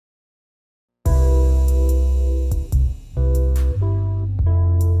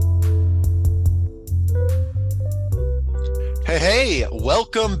Hey,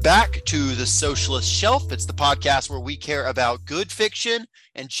 welcome back to The Socialist Shelf. It's the podcast where we care about good fiction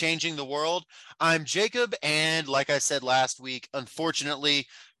and changing the world. I'm Jacob, and like I said last week, unfortunately,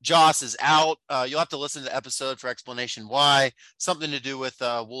 Joss is out. You'll have to listen to the episode for explanation why. Something to do with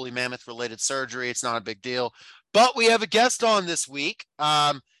woolly mammoth-related surgery. It's not a big deal. But we have a guest on this week.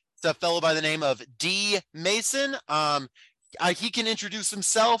 It's a fellow by the name of D. Mason. He can introduce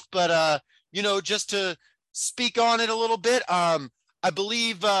himself, but just to speak on it a little bit. I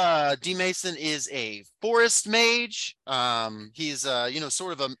believe D. Mason is a forest mage. He's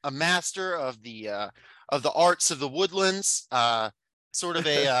sort of a master of the arts of the woodlands. Sort of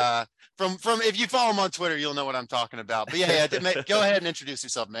a from if you follow him on Twitter, you'll know what I'm talking about. But go ahead and introduce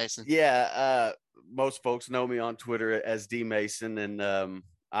yourself, Mason. Yeah, most folks know me on Twitter as D. Mason, and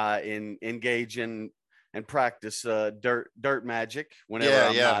I engage in and practice dirt magic whenever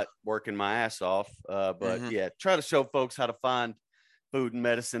I'm not working my ass off. Try to show folks how to find food and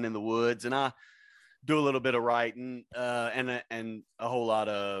medicine in the woods. And I do a little bit of writing and a whole lot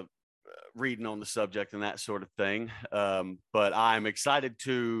of reading on the subject and that sort of thing. But I'm excited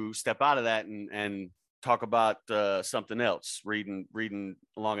to step out of that and talk about something else, reading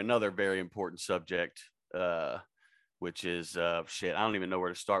along another very important subject, which is I don't even know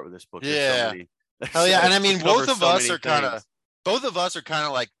where to start with this book. Yeah. Hell yeah. And I mean, both of us are kind of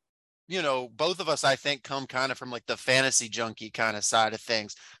like, both of us, I think, come kind of from like the fantasy junkie kind of side of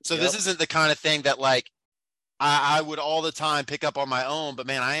things. So This isn't the kind of thing that like I would all the time pick up on my own, but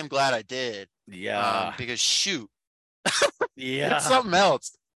man, I am glad I did. Yeah. Because shoot. Yeah. It's something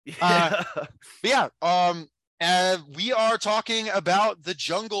else. We are talking about The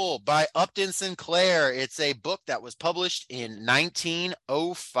Jungle by Upton Sinclair. It's a book that was published in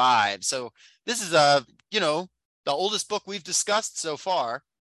 1905. So this is the oldest book we've discussed so far.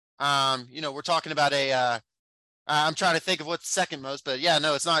 We're talking about I'm trying to think of what's second most, but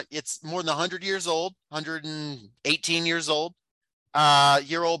it's not. It's more than 100 years old, 118 years old,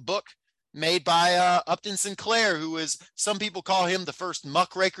 year-old book made by Upton Sinclair, who is, some people call him the first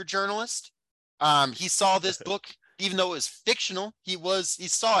muckraker journalist. He saw this book, even though it was fictional, he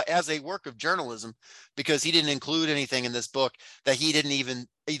saw it as a work of journalism because he didn't include anything in this book that he didn't even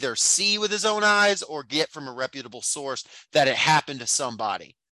either see with his own eyes or get from a reputable source that it happened to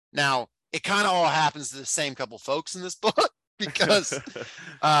somebody. Now, it kind of all happens to the same couple folks in this book because,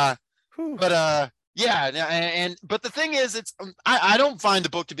 but the thing is, I don't find the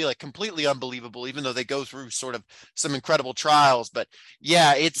book to be like completely unbelievable, even though they go through sort of some incredible trials. But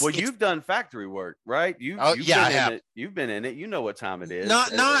you've done factory work, right? You've been in it. You know what time it is.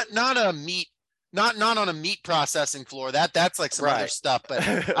 Not on a meat processing floor. That's like some other stuff. But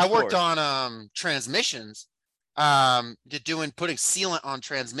I worked on transmissions. Putting sealant on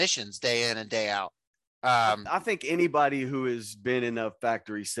transmissions day in and day out. I think anybody who has been in a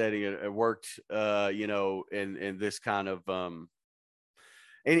factory setting and worked, in this kind of,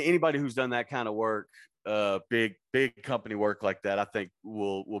 anybody who's done that kind of work, big company work like that, I think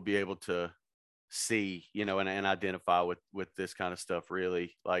will be able to see, and identify with this kind of stuff.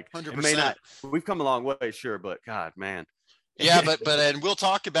 Really, like 100%. We've come a long way, sure, but God, man. Yeah, but and we'll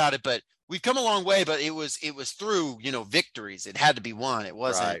talk about it. But we've come a long way. But it was through victories. It had to be won. It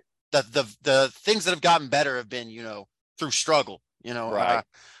wasn't. Right. The things that have gotten better have been, through struggle, Right.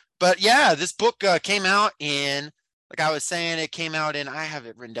 This book came out in, like I was saying, I have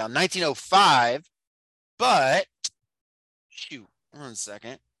it written down, 1905, but shoot, 1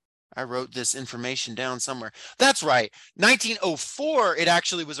 second. I wrote this information down somewhere. That's right. 1904, it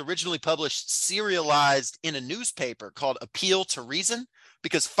actually was originally published, serialized in a newspaper called Appeal to Reason,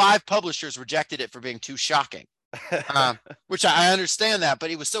 because 5 publishers rejected it for being too shocking. Which I understand that,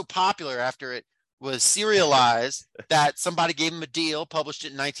 but it was so popular after it was serialized that somebody gave him a deal, published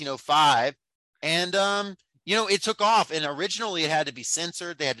it in 1905, and it took off. And originally it had to be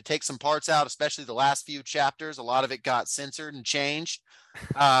censored. They had to take some parts out, especially the last few chapters. A lot of it got censored and changed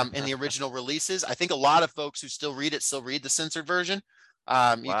in the original releases. I think a lot of folks who still read the censored version.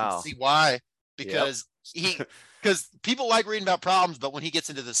 You can see why, because because people like reading about problems, but when he gets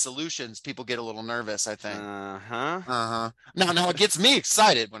into the solutions, people get a little nervous, I think. Now it gets me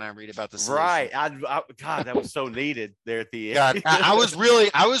excited when I read about the solutions. Right. God, that was so needed there at the end. God, I was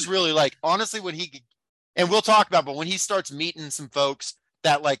really like, honestly, and we'll talk about, but when he starts meeting some folks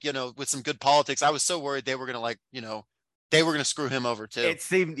that like, with some good politics, I was so worried they were going to like, they were going to screw him over too. It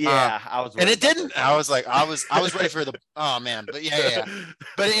seemed, I was, and it didn't. I was like, I was ready for the. Oh man, but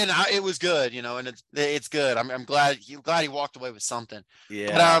but it was good, and it's good. I'm glad he walked away with something.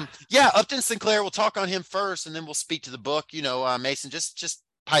 Yeah. But Upton Sinclair. We'll talk on him first, and then we'll speak to the book. Mason, just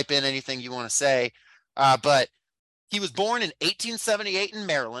pipe in anything you want to say. But He was born in 1878 in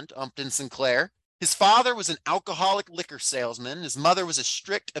Maryland, Upton Sinclair. His father was an alcoholic liquor salesman. His mother was a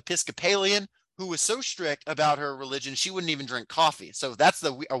strict Episcopalian who was so strict about her religion she wouldn't even drink coffee. So that's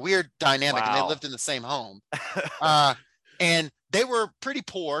a weird dynamic, and they Wow. lived in the same home. Uh, and they were pretty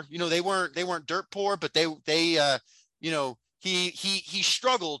poor. You know, they weren't dirt poor, but they you know, he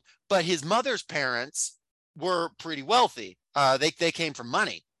struggled. But his mother's parents were pretty wealthy. They came from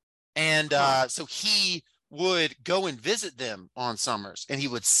money, and so he would go and visit them on summers, and he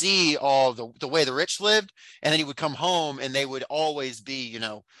would see all the way the rich lived, and then he would come home, and they would always be,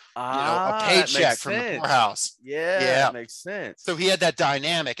 a That paycheck makes from the sense. poorhouse. Yeah, Yeah. that makes sense. So he had that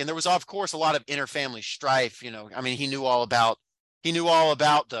dynamic, and there was, of course, a lot of interfamily strife. I mean, he knew all about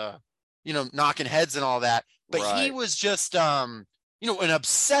the, knocking heads and all that. But he Right. was just, an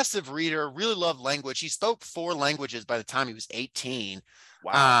obsessive reader. Really loved language. He spoke 4 languages by the time he was 18.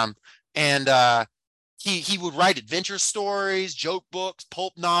 Wow. And he would write adventure stories, joke books,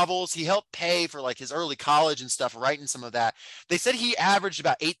 pulp novels. He helped pay for like his early college and stuff, writing some of that. They said he averaged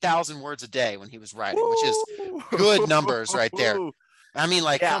about 8,000 words a day when he was writing, which is good numbers right there. Woo! I mean,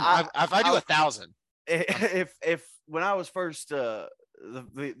 like, Yeah, come on, if I do 1,000. if when I was first the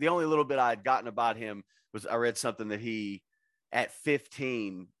only little bit I had gotten about him was I read something that he at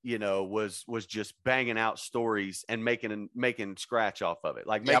 15, was just banging out stories and making scratch off of it,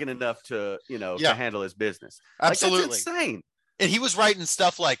 like making enough to, to handle his business. Absolutely. Like, that's insane. And he was writing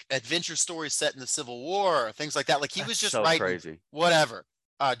stuff like adventure stories set in the Civil War, or things like that. Like, he was just so writing crazy. whatever.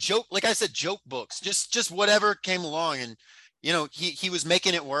 Joke, like I said, joke books, just whatever came along. And, he was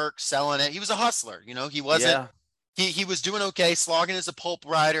making it work, selling it. He was a hustler. He wasn't, he was doing okay, slogging as a pulp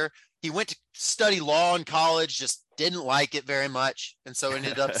writer. He went to study law in college, just didn't like it very much, and so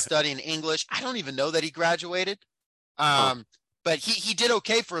ended up studying English. I don't even know that he graduated, but he did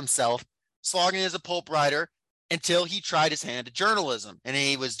okay for himself, slogging as a pulp writer until he tried his hand at journalism. And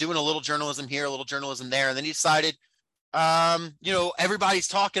he was doing a little journalism here, a little journalism there, and then he decided, everybody's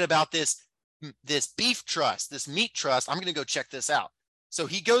talking about this beef trust, this meat trust. I'm going to go check this out. So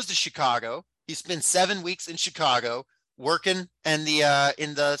he goes to Chicago. He spends 7 weeks in Chicago working in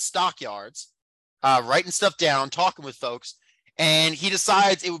the stockyards, writing stuff down, talking with folks. And he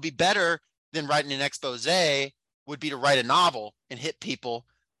decides it would be better than writing an expose would be to write a novel and hit people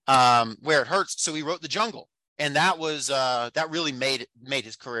where it hurts. So he wrote The Jungle. And that was that really made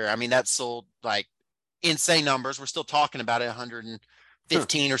his career. I mean, that sold like insane numbers. We're still talking about it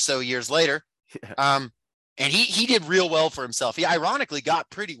 115 or so years later. And he did real well for himself. He ironically got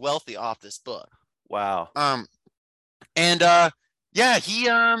pretty wealthy off this book. Wow. And he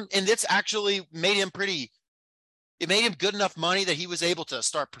and it's actually made him it made him good enough money that he was able to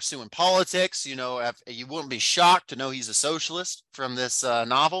start pursuing politics. You wouldn't be shocked to know he's a socialist from this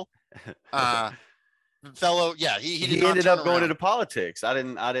novel. Fellow, he ended up going into politics. I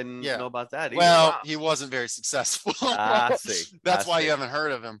didn't know about that either. Well, he wasn't very successful. I see. That's why you haven't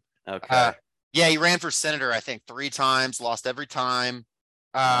heard of him. Okay. He ran for senator, I think 3 times, lost every time.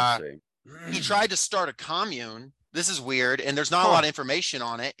 He tried to start a commune. This is weird, and there's not a lot of information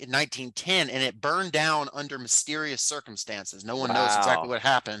on it, in 1910, and it burned down under mysterious circumstances. No one knows exactly what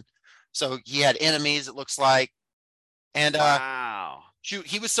happened. So he had enemies, it looks like. And shoot,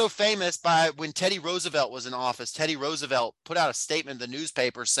 he was so famous by when Teddy Roosevelt was in office. Teddy Roosevelt put out a statement in the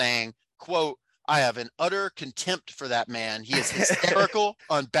newspaper saying, quote, "I have an utter contempt for that man. He is hysterical,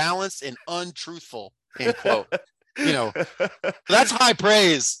 unbalanced, and untruthful," end quote. That's high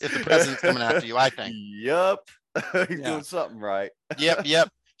praise if the president's coming after you, I think. Yep. He's doing something right. Yep.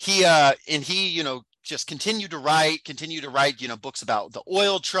 He just continued to write, books about the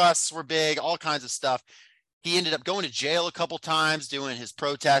oil trusts were big, all kinds of stuff. He ended up going to jail a couple times doing his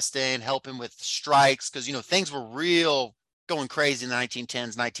protesting, helping with strikes, because things were real going crazy in the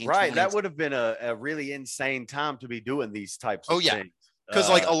 1910s, 1920s. Right, that would have been a really insane time to be doing these types of things. Because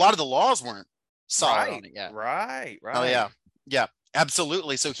like a lot of the laws weren't solid on it yet. Right. Oh yeah,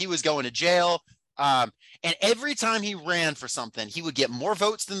 absolutely. So he was going to jail, and every time he ran for something, he would get more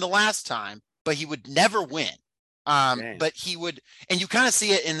votes than the last time, but he would never win. But he would, and you kind of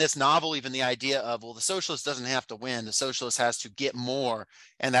see it in this novel, even the idea of, well, the socialist doesn't have to win, the socialist has to get more,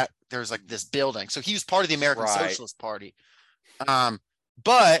 and that there's like this building. So he was part of the American Socialist Party.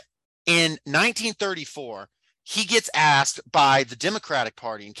 But in 1934, he gets asked by the Democratic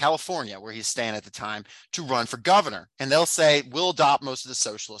Party in California, where he's staying at the time, to run for governor. And they'll say, we'll adopt most of the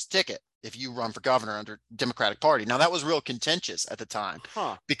socialist ticket if you run for governor under Democratic Party. Now, that was real contentious at the time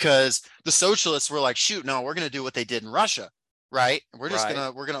because the socialists were like, shoot, no, we're going to do what they did in Russia, right? We're just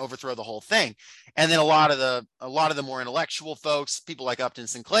we're going to overthrow the whole thing. And then a lot of the more intellectual folks, people like Upton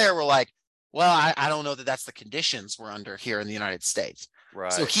Sinclair, were like, well, I don't know that that's the conditions we're under here in the United States. So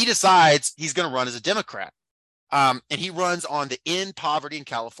Right. he decides he's going to run as a Democrat. And he runs on the End Poverty in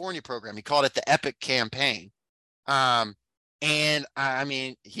California program. He called it the Epic Campaign. Um, and I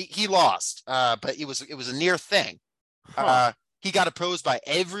mean, he lost, but it was a near thing. Huh. He got opposed by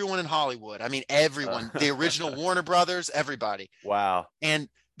everyone in Hollywood. I mean, everyone, the original Warner Brothers, everybody. Wow. And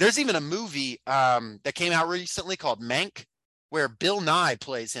there's even a movie that came out recently called Mank, where Bill Nye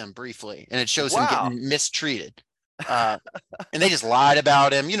plays him briefly, and it shows him Wow. getting mistreated. Uh, and they just lied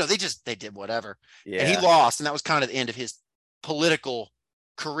about him. They did whatever. And he Yeah. lost, and that was kind of the end of his political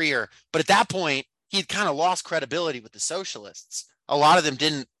career. But at that point, he had kind of lost credibility with the socialists. A lot of them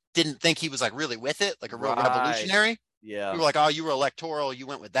didn't think he was like really with it, like a real Right. revolutionary. We Yeah. were like, oh, you were electoral, you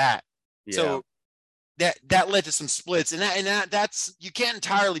went with that. Yeah. So that led to some splits, and that's you can't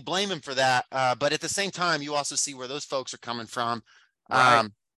entirely blame him for that. But at the same time, you also see where those folks are coming from. Right.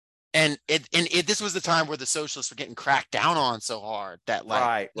 And this was the time where the socialists were getting cracked down on so hard that like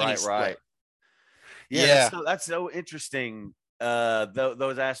Right. any Right. split. Right. Yeah. Yeah. That's so interesting.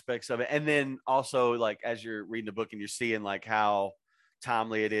 Those aspects of it. And then also like, as you're reading the book and you're seeing like how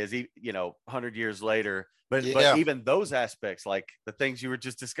timely it is, 100 years later, but Yeah. even those aspects, like the things you were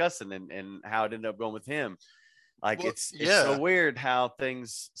just discussing and how it ended up going with him, like Well, it's so yeah. weird how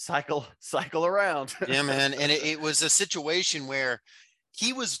things cycle around. Yeah, man. And it was a situation where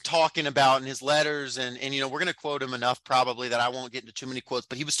he was talking about in his letters, and we're going to quote him enough probably that I won't get into too many quotes,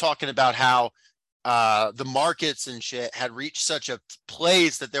 but he was talking about how the markets and shit had reached such a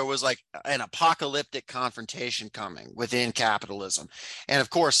place that there was like an apocalyptic confrontation coming within capitalism. And of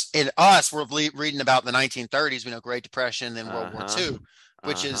course, in us, we're reading about the 1930s, we know Great Depression, then World War Uh-huh. II,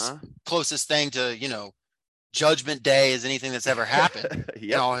 which is Uh-huh. closest thing to, Judgment Day is anything that's ever happened in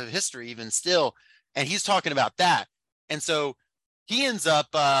Yep. all of history, even still. And he's talking about that. And so he ends up,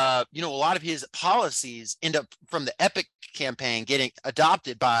 a lot of his policies end up from the Epic campaign getting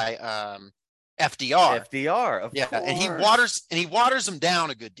adopted by FDR. FDR, of Yeah, and course. he waters them down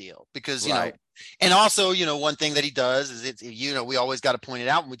a good deal because Right. and also one thing that he does is we always got to point it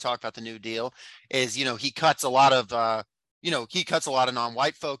out when we talk about the New Deal is he cuts a lot of he cuts a lot of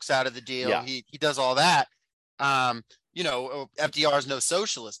non-white folks out of the deal. Yeah. He does all that. FDR is no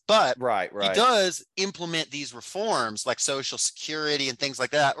socialist, but Right. he Right. does implement these reforms like Social Security and things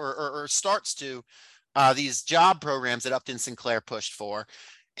like that, or starts to these job programs that Upton Sinclair pushed for.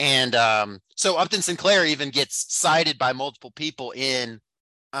 And so Upton Sinclair even gets cited by multiple people in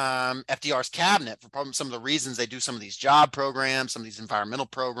FDR's cabinet for probably some of the reasons they do some of these job programs, some of these environmental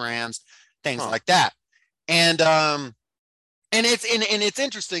programs, things Huh. like that. And it's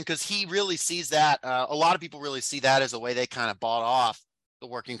interesting because he really sees that. A lot of people really see that as a way they kind of bought off the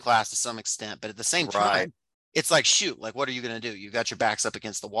working class to some extent. But at the same Right. time, it's like, shoot, like, what are you going to do? You got your backs up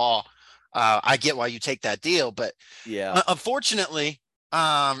against the wall. I get why you take that deal, but Yeah. unfortunately,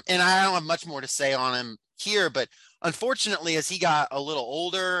 and I don't have much more to say on him here, but unfortunately, as he got a little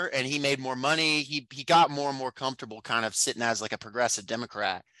older and he made more money, he got more and more comfortable kind of sitting as like a progressive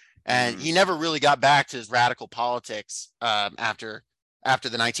Democrat. And Mm. he never really got back to his radical politics after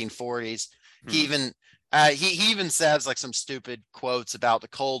the 1940s. He Hmm. even he even says like some stupid quotes about the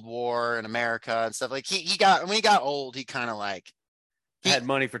Cold War and America and stuff. Like he got when he got old, he kind of like he Had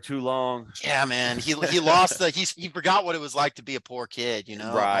money for too long. yeah, man. He lost he forgot what it was like to be a poor kid,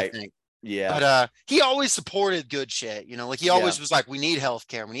 I Right. think. Yeah. But he always supported good shit, like he Yeah. always was like, we need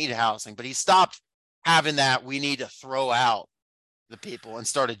healthcare, we need housing, but he stopped having that we need to throw out the people and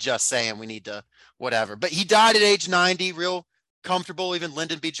started just saying we need to whatever. But he died at age 90, real comfortable. Even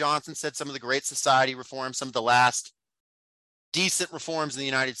Lyndon B. Johnson said some of the great society reforms, some of the last decent reforms in the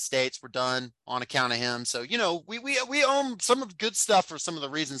United States were done on account of him. So, we own some of the good stuff for some of the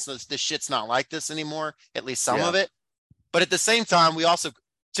reasons this shit's not like this anymore, at least some Yeah. of it. But at the same time, we also,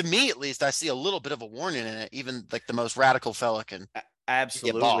 to me at least, I see a little bit of a warning in it. Even like the most radical fella can get bought.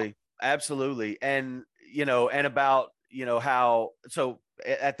 Absolutely. Absolutely. And, and about, how, so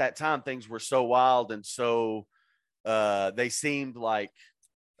at that time, things were so wild and so, they seemed like,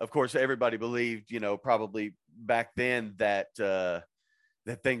 of course, everybody believed, probably back then that,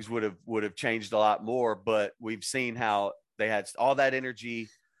 that things would have changed a lot more, but we've seen how they had all that energy,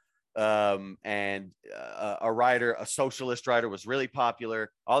 and a socialist writer was really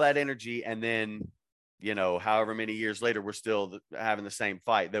popular, all that energy, and then however many years later we're still having the same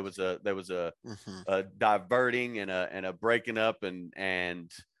fight. There was a Mm-hmm. a diverting and a breaking up,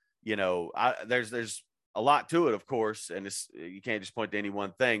 and there's a lot to it, of course, and you can't just point to any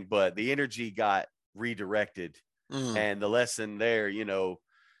one thing, but the energy got redirected, Mm. and the lesson there,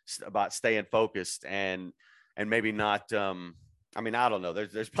 about staying focused and maybe not, I mean, I don't know.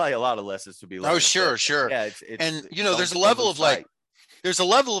 There's probably a lot of lessons to be learned. Oh, sure, sure. Yeah, it's And there's a level of like, there's a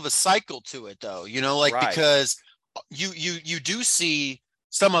level of a cycle to it, though. Like right. Because you do see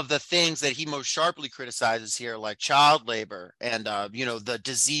some of the things that he most sharply criticizes here, like child labor and the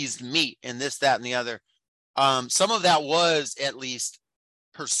diseased meat and this, that, and the other. Some of that was at least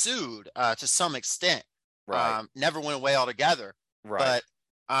pursued to some extent. Right. Never went away altogether. Right.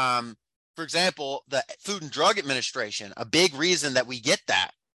 But for example, the Food and Drug Administration, a big reason that we get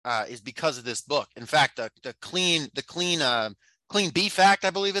that is because of this book. In fact, the Clean Beef Act, I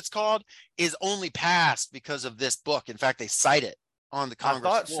believe it's called, is only passed because of this book. In fact, they cite it on the Congress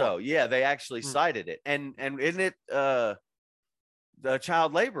I thought floor. so. Yeah, they actually cited it. And isn't it the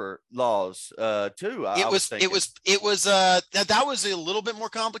child labor laws too? That was a little bit more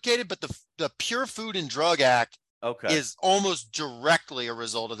complicated, but the Pure Food and Drug Act is almost directly a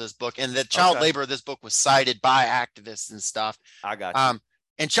result of this book, and the child labor of this book was cited by activists and stuff. I got you.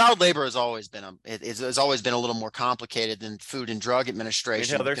 And child labor has always been it's always been a little more complicated than Food and Drug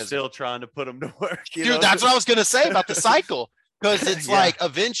Administration. They're still trying to put them to work. That's what I was going to say about the cycle, because it's like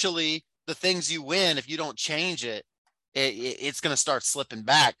eventually the things you win, if you don't change it, it's going to start slipping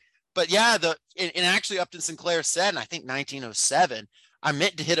back. But yeah, and actually Upton Sinclair said, in I think 1907, I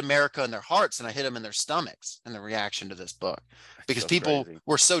meant to hit America in their hearts, and I hit them in their stomachs in the reaction to this book, because people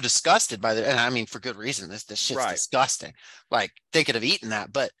were so disgusted by it. And I mean, for good reason. This shit's disgusting. Like, thinking of eating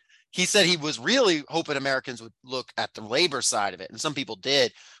that. But he said he was really hoping Americans would look at the labor side of it. And some people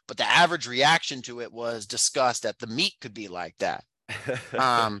did. But the average reaction to it was disgust that the meat could be like that.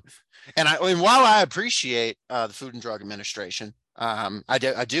 And while I appreciate the Food and Drug Administration, I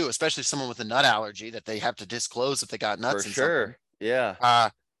do, especially someone with a nut allergy, that they have to disclose if they got nuts. For sure. Something.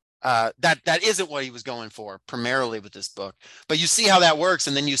 Yeah. That isn't what he was going for primarily with this book, but you see how that works.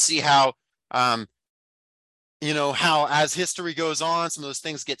 And then you see how, how as history goes on, some of those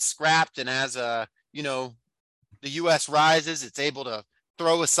things get scrapped. And as, the U.S. rises, it's able to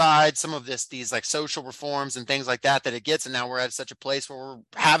throw aside some of these like social reforms and things like that it gets. And now we're at such a place where we're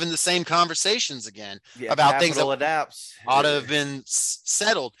having the same conversations again about things that adapts. ought to have been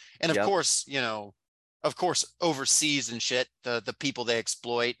settled. And of course, overseas and shit, the people they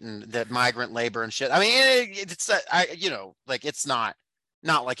exploit and the migrant labor and shit. I mean, it's it's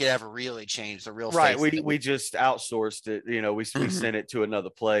not like it ever really changed the real right. We just outsourced it. We sent it to another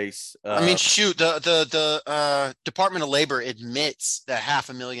place. I mean, shoot, the Department of Labor admits that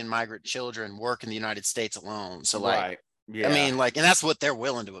 500,000 migrant children work in the United States alone. So I mean, and that's what they're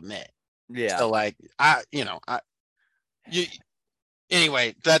willing to admit. Yeah. So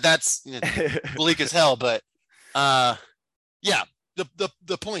anyway, that's bleak as hell, but the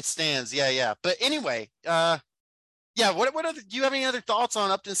point stands. Yeah. But anyway, what other, do you have any other thoughts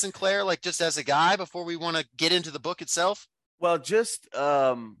on Upton Sinclair, like just as a guy, before we want to get into the book itself? Well, just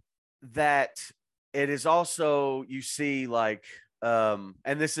that it is also, you see, like, and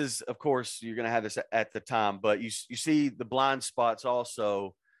this is, of course, you're going to have this at the time, but you see the blind spots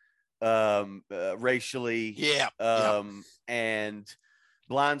also racially, and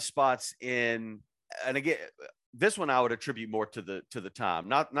blind spots in, and again, this one I would attribute more to the time,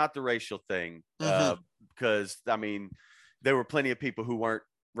 not the racial thing, because I mean, there were plenty of people who weren't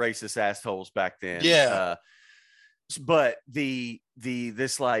racist assholes back then. But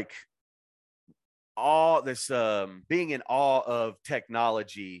this like all this being in awe of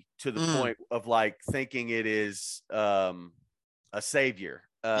technology to the point of like thinking it is a savior.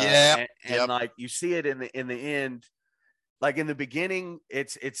 And like you see it in the end, like in the beginning,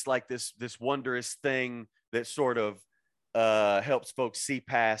 it's like this wondrous thing that sort of helps folks see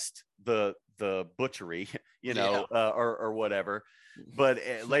past the butchery, or whatever. But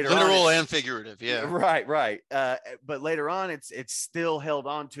later literal and figurative, right. But later on, it's still held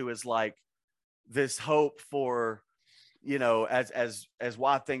on to as like this hope for, as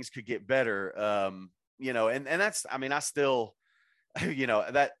why things could get better, and that's, I mean, I still,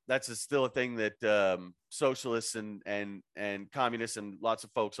 that's still a thing that socialists and communists and lots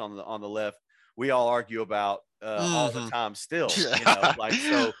of folks on the left, we all argue about all the time still. So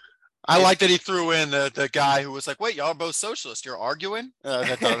I like that he threw in the guy who was like, wait, y'all are both socialists, you're arguing?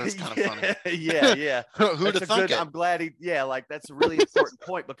 I thought that's kind of funny. Yeah. Who'd have thunk it? I'm glad that's a really important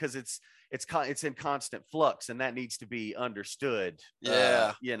point, because it's in constant flux, and that needs to be understood.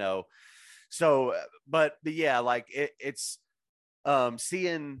 So but like it's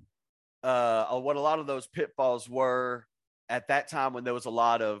seeing what a lot of those pitfalls were at that time, when there was a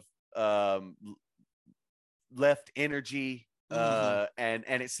lot of left energy and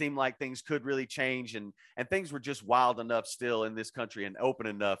it seemed like things could really change, and things were just wild enough still in this country and open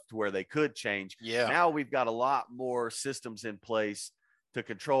enough to where they could change. Yeah. Now we've got a lot more systems in place to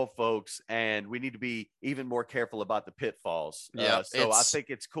control folks, and we need to be even more careful about the pitfalls. So I think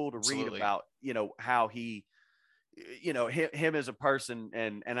it's cool to read about, how he, him as a person,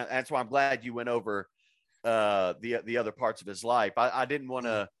 and that's why I'm glad you went over the other parts of his life. I didn't want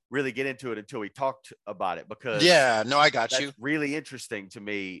to really get into it until we talked about it, because I got you. Really interesting to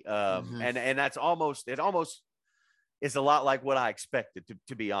me. And that's almost is a lot like what I expected,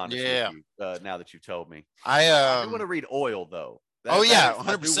 to be honest with you. Now that you've told me, I do want to read Oil though. 100%. I do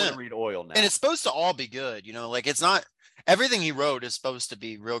want to read Oil now, and it's supposed to all be good. Like it's not everything he wrote is supposed to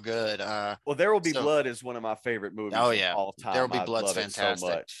be real good. Well, There Will Be Blood is one of my favorite movies of all time. There Will Be Blood's fantastic. So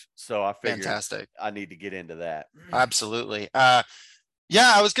much. So I figured I need to get into that. Absolutely. I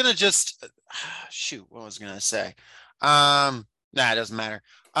was gonna just shoot. What was I gonna say? Nah, it doesn't matter.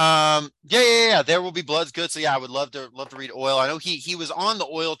 There Will Be Blood's good. So yeah, I would love to read Oil. I know he was on the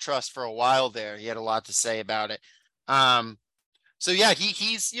Oil Trust for a while there. He had a lot to say about it. So yeah,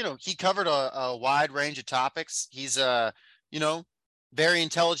 he's he covered a wide range of topics. He's very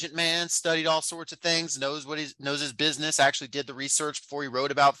intelligent man, studied all sorts of things, knows his business, actually did the research before he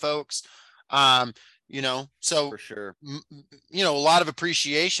wrote about folks. So for sure, a lot of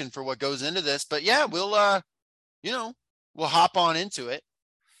appreciation for what goes into this. But yeah, we'll hop on into it.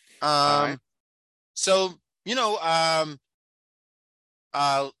 All right. So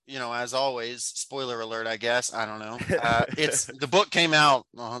as always, spoiler alert, I guess. I don't know. It's the book came out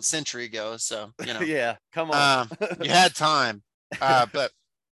a century ago, so yeah, come on. You had time. But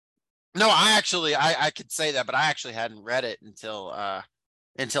no, I could say that, but I actually hadn't read it until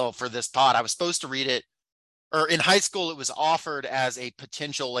for this pod. I was supposed to read it, or in high school it was offered as a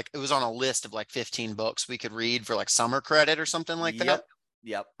potential, like it was on a list of like 15 books we could read for like summer credit or something like that.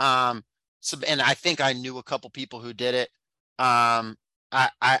 Yep. So, and I think I knew a couple people who did it.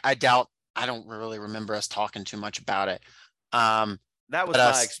 I doubt, I don't really remember us talking too much about it. That was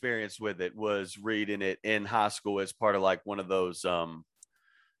my experience with it, was reading it in high school as part of like one of those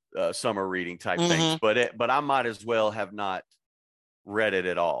summer reading type things. But I might as well have not read it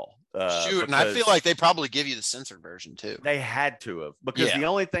at all. And I feel like they probably give you the censored version too. They had to have, because the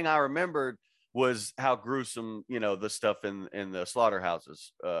only thing I remembered was how gruesome, the stuff in the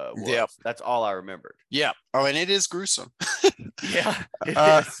slaughterhouses was. Yep. That's all I remembered. Yeah. Oh, and it is gruesome. Yeah, it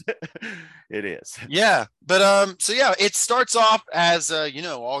is. It is. Yeah. But so yeah, it starts off as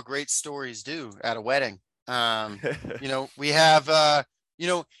all great stories do at a wedding. We have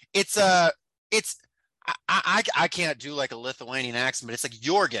it's I can't do like a Lithuanian accent, but it's like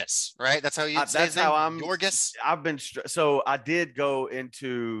Jorgis, right? That's how you say that's how I'm Jorgis. I've been so I did go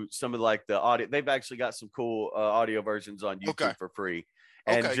into some of like the audio. They've actually got some cool audio versions on YouTube for free.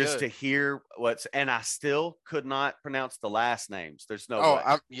 And just to hear and I still could not pronounce the last names. There's no way.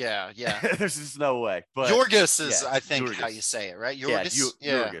 Yeah. There's just no way. But Jorgis is, I think, Jorgis. How you say it, right? Jorgis.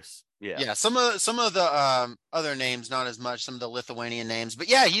 Jorgis. Yeah. Some of the other names, not as much. Some of the Lithuanian names, but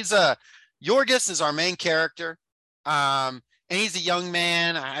yeah, Jorgis is our main character. And he's a young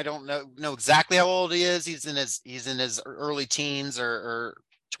man. I don't know exactly how old he is. He's in his early teens or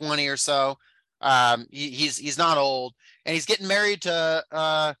 20 or so. He's not old, and he's getting married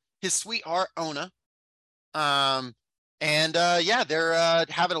to his sweetheart Ona. They're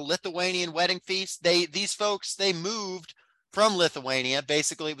having a Lithuanian wedding feast. These folks moved from Lithuania.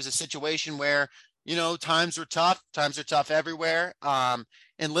 Basically, it was a situation where times are tough everywhere.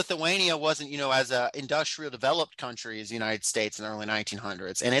 And Lithuania wasn't, as a industrial developed country as the United States in the early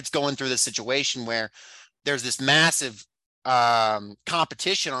 1900s. And it's going through this situation where there's this massive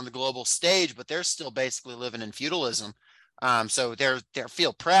competition on the global stage, but they're still basically living in feudalism. So they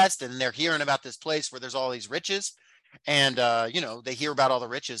feel pressed, and they're hearing about this place where there's all these riches. And, they hear about all the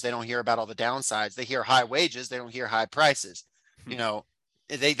riches. They don't hear about all the downsides. They hear high wages. They don't hear high prices.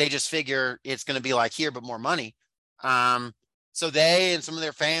 They just figure it's going to be like here, but more money. So they and some of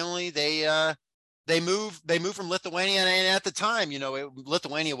their family, they move from Lithuania. And at the time,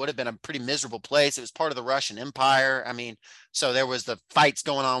 Lithuania would have been a pretty miserable place. It was part of the Russian Empire. I mean, so there was the fights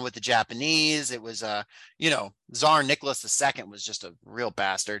going on with the Japanese. It was, Tsar Nicholas II was just a real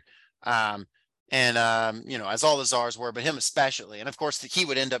bastard. As all the czars were, but him especially. And of course, he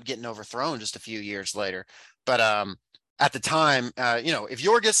would end up getting overthrown just a few years later. But at the time,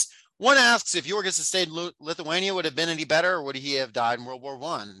 one asks if Jorgis had stayed in Lithuania, would have been any better, or would he have died in World War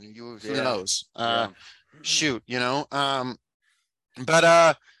I? Who knows? So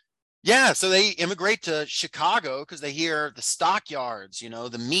they immigrate to Chicago because they hear the stockyards,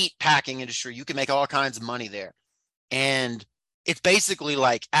 the meat packing industry. You can make all kinds of money there. And it's basically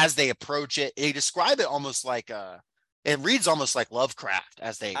like as they approach it, they describe it almost like it reads almost like Lovecraft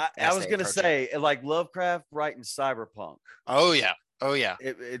as they I was gonna approach it. say like Lovecraft writing cyberpunk. Oh yeah. Oh yeah.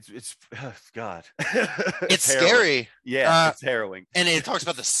 It's God. It's harrowing. scary. Yeah, it's harrowing. And it talks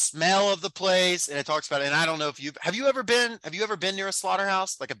about the smell of the place, and it talks about, and I don't know if you ever been near a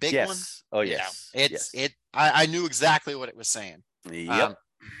slaughterhouse, like a big one? Yes. Oh Yeah. yes. It's yes. it I knew exactly what it was saying. Yep.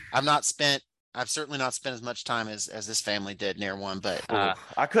 I've not spent I've certainly not spent as much time as this family did near one, but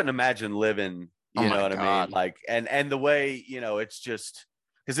I couldn't imagine living, oh you know my what I mean? God. Like and the way, it's just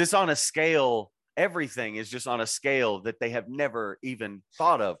because it's on a scale, everything is just on a scale that they have never even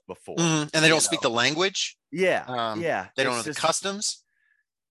thought of before. And they don't speak the language. Yeah. Yeah. They don't know the customs.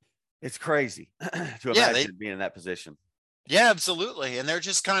 It's crazy to Yeah, imagine being in that position. Yeah, absolutely. And they're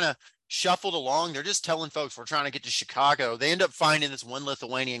just kind of shuffled along. They're just telling folks we're trying to get to Chicago. They end up finding this one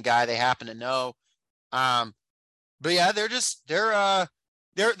Lithuanian guy they happen to know. But yeah,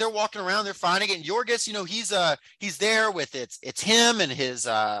 they're walking around, they're finding it. And Yorgos, he's there with it's him and his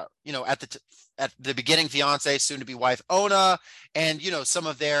at the beginning fiance, soon to be wife Ona, and some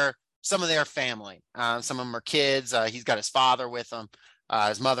of their family. Some of them are kids. He's got his father with him,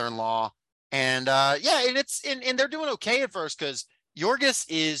 his mother-in-law. And and they're doing okay at first because Yorgos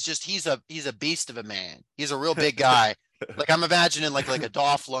is just he's a beast of a man. He's a real big guy. Like I'm imagining like a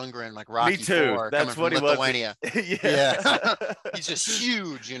Dolph Lundgren, like Rocky Me too. IV, That's coming what from Lithuania. Yeah. He's just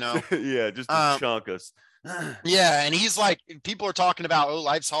huge, Yeah, just a chunk us. Yeah, and he's like, people are talking about, oh,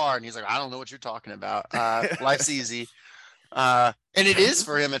 life's hard, and he's like, I don't know what you're talking about. Life's easy. And it is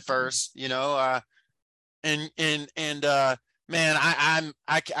for him at first, man,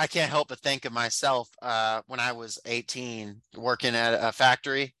 I can't help but think of myself when I was 18 working at a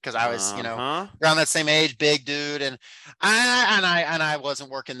factory because I was around that same age, big dude, and I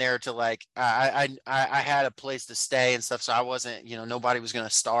wasn't working there to like I had a place to stay and stuff, so I wasn't nobody was gonna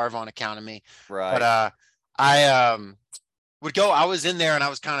starve on account of me, right? But I would go. I was in there and I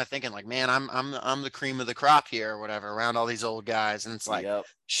was kind of thinking like, man, I'm the cream of the crop here or whatever around all these old guys. And it's like,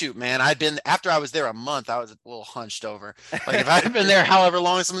 shoot, man, after I was there a month, I was a little hunched over. Like if I had been there however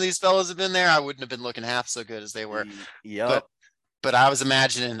long some of these fellas have been there, I wouldn't have been looking half so good as they were. But I was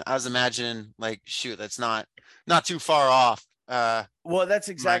imagining like, shoot, that's not too far off. Well, that's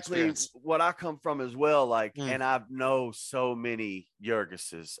exactly what I come from as well. Like, and I know so many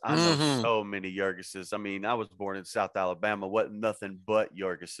Yorgoses. I know so many Yorgoses. I mean, I was born in South Alabama. Wasn't nothing but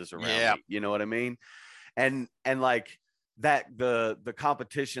Yorgoses around me. You know what I mean? And like that, the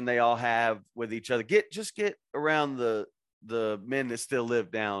competition they all have with each other. Get around the men that still live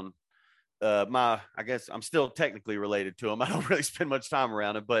down. I guess I'm still technically related to them. I don't really spend much time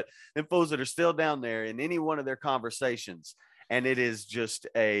around it, but them fools that are still down there in any one of their conversations. And it is just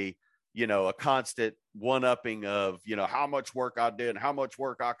a constant one-upping of, how much work I did and how much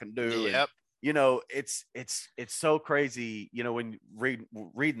work I can do. Yep. And, it's so crazy, when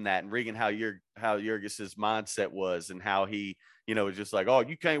reading that and reading how Yorgos's mindset was and how he, was just like, oh,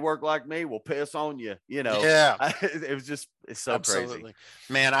 you can't work like me. We'll piss on you. Yeah. It's so absolutely crazy.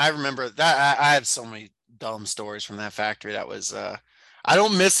 Man, I remember that. I have so many dumb stories from that factory. That was, I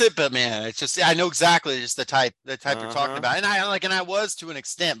don't miss it, but man, it's just, I know exactly just the type you're talking about. And I was to an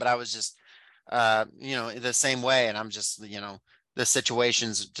extent, but I was just, the same way. And I'm just, the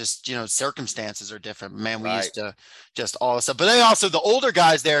situations, just, circumstances are different, man. We used to just all this stuff, but they also, the older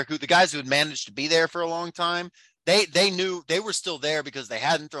guys there the guys who had managed to be there for a long time, they knew they were still there because they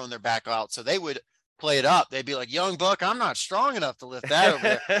hadn't thrown their back out. So they would play it up. They'd be like, young buck, I'm not strong enough to lift that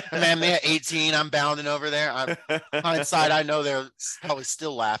over there. Man, me at 18, I'm bounding over there. Hindsight, I know they're probably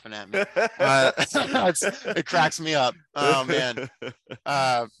still laughing at me. It cracks me up. Oh man.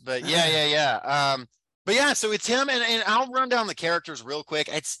 But yeah. But yeah, so it's him, and I'll run down the characters real quick.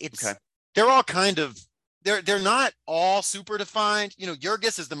 It's okay. They're all kind of they're not all super defined.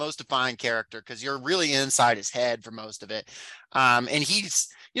 Yorgos is the most defined character because you're really inside his head for most of it. And he's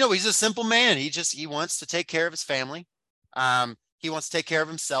he's a simple man. He wants to take care of his family. He wants to take care of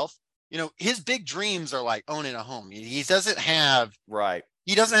himself. His big dreams are like owning a home. He doesn't have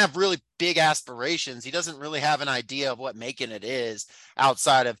he doesn't have really big aspirations. He doesn't really have an idea of what making it is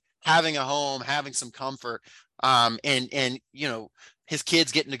outside of having a home, having some comfort, and his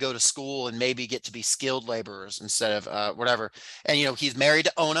kids getting to go to school and maybe get to be skilled laborers instead of whatever. And he's married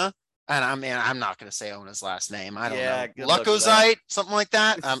to Ona, and I'm not going to say Ona's last name. I don't know, Lukozite, something like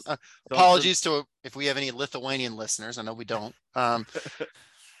that. Apologies to if we have any Lithuanian listeners. I know we don't.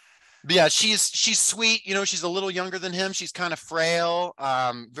 But yeah, she's sweet. She's a little younger than him. She's kind of frail,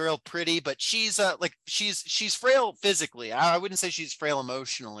 very pretty, but she's frail physically. I wouldn't say she's frail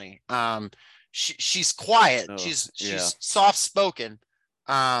emotionally. she's quiet. Oh, yeah. She's soft spoken.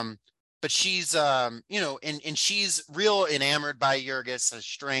 But she's and she's real enamored by Jurgis'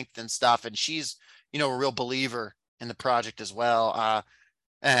 strength and stuff, and she's a real believer in the project as well.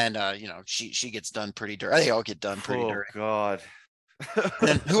 And she gets done pretty dirty. They all get done pretty Oh dirty. God. And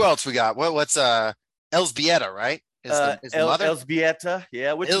then who else we got? What's Elsbieta, right? Is the mother? Elsbieta,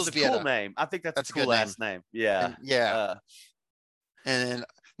 yeah, which is a cool Elsbieta. name. I think that's a That's a good cool name. ass name. Yeah. And yeah. Uh, And then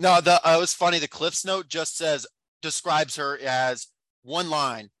no, it was funny. The Cliffs note just describes her as one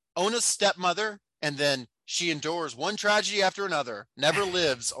line: Ona's stepmother, and then she endures one tragedy after another, never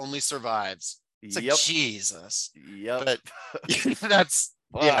lives, only survives. It's like yep. Jesus. Yep. But that's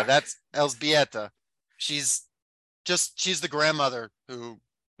Elsbieta. She's the grandmother who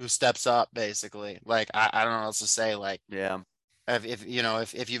steps up, basically. Like I don't know what else to say. Like Yeah.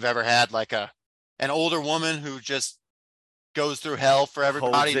 if you've ever had like an older woman who just goes through hell for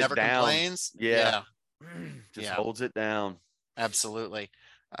everybody, Holds it never down. complains. Yeah. Yeah, Just yeah, holds it down. absolutely.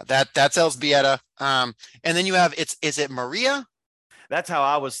 That's Elsbieta. And then you have is it Maria? That's how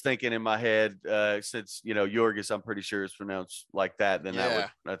I was thinking in my head. Since Jorgis, I'm pretty sure is pronounced like that. Then Yeah,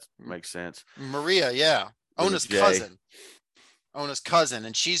 that makes sense. Maria. Yeah, With a Ona's J. cousin. Ona's cousin,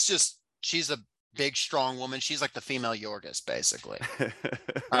 and she's a big, strong woman. She's like the female Jorgis, basically.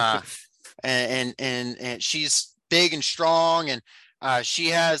 And she's big and strong, and she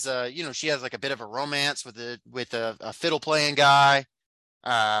has like a bit of a romance with a fiddle playing guy.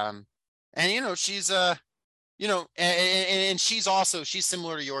 And she's and she's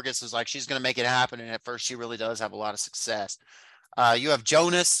similar to Jorgis, is like she's gonna make it happen, and at first she really does have a lot of success. You have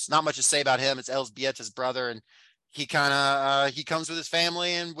Jonas, not much to say about him. It's Elsbieta's brother, and he comes with his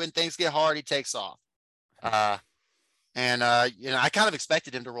family, and when things get hard, he takes off. And I kind of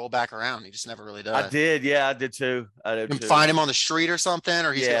expected him to roll back around. He just never really does. I did, yeah, I did too. Find him on the street or something,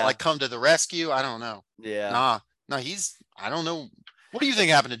 or he's gonna like come to the rescue. I don't know. Yeah. No, I don't know. What do you think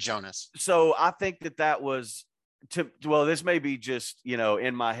happened to Jonas? So I think that was this may be just,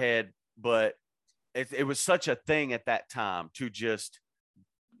 in my head, but it was such a thing at that time to just,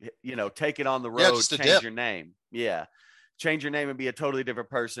 take it on the road, change your name. Yeah. Change your name and be a totally different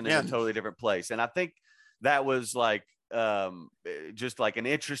person in a totally different place. And I think that was like, just like an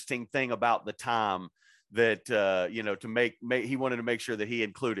interesting thing about the time that, to make he wanted to make sure that he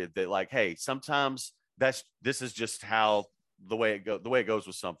included that, like, hey, sometimes this is just how the way it goes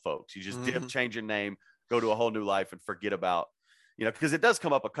with some folks. You just change your name, go to a whole new life, and forget about, because it does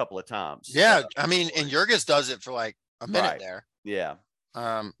come up a couple of times. Yeah. I mean, and Jurgis does it for like a minute there. Yeah.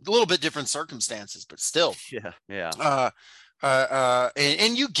 A little bit different circumstances, but still. Yeah. Yeah.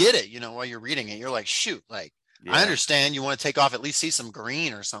 And you get it, while you're reading it, you're like, shoot, like, yeah. I understand you want to take off, at least see some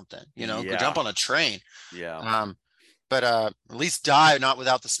green or something, go jump on a train. Yeah. But at least die not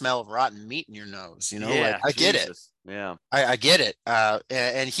without the smell of rotten meat in your nose, Yeah, like, I get it. Yeah. I get it.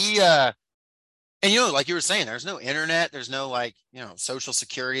 And he, and like you were saying, there's no internet, there's no like, social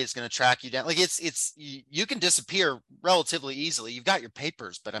security. It's going to track you down. Like you can disappear relatively easily. You've got your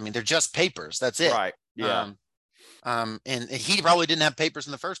papers, but I mean, they're just papers. That's it. Right. Yeah. And he probably didn't have papers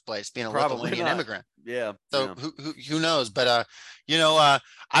in the first place, being a Lithuanian immigrant. Yeah. So who knows? But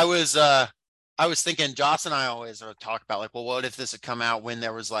I was thinking, Joss and I always talk about like, well, what if this had come out when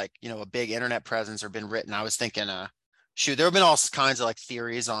there was like, a big internet presence or been written? I was thinking, shoot, there have been all kinds of like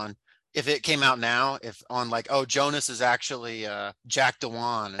theories on if it came out now, if on like, oh, Jonas is actually Jack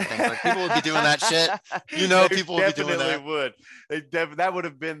Dewan and things like, people would be doing that shit. People would be doing that. Would. That would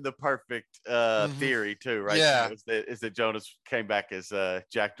have been the perfect theory too, right? Yeah. Is that Jonas came back as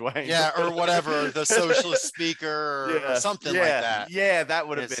Jack Dwayne? Yeah, or whatever, the socialist speaker or something like that. Yeah, that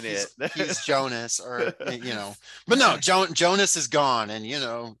would have been it. He's Jonas, or but no, Jonas is gone,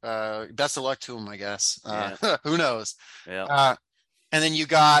 and best of luck to him, I guess. Who knows? Yeah. And then you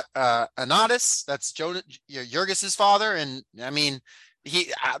got Anatis, that's Jurgis's father, and I mean,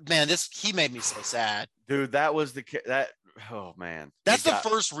 he made me so sad, dude. That was oh man, that's the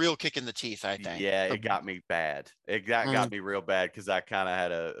first real kick in the teeth, I think. Yeah, it got me bad. It got me real bad because I kind of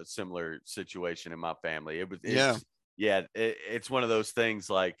had a similar situation in my family. It's one of those things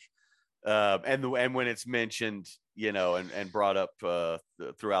like, and when it's mentioned, and brought up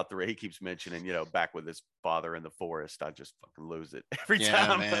throughout he keeps mentioning, back with his father in the forest. I just fucking lose it every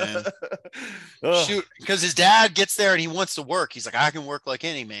time, man. Shoot, because his dad gets there and he wants to work. He's like, I can work like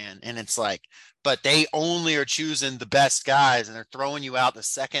any man, and it's like, but they only are choosing the best guys, and they're throwing you out the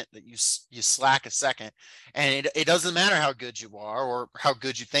second that you slack a second, and it doesn't matter how good you are or how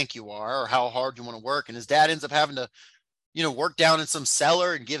good you think you are or how hard you want to work. And his dad ends up having to work down in some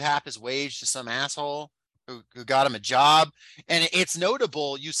cellar and give half his wage to some asshole. who got him a job. And it's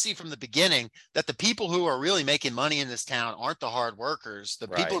notable, you see from the beginning, that the people who are really making money in this town aren't the hard workers. The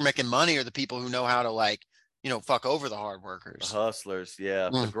people who are making money are the people who know how to, like, fuck over the hard workers. The hustlers,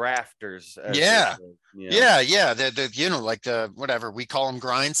 the grafters. Yeah. The like the, whatever, we call them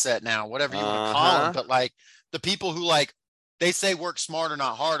grind set now, whatever you want to call them. But like the people who, like, they say work smarter,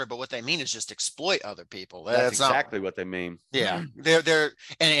 not harder, but what they mean is just exploit other people. That's exactly what they mean. Yeah. They're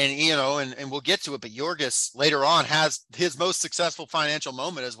and we'll get to it, but Yorgos later on has his most successful financial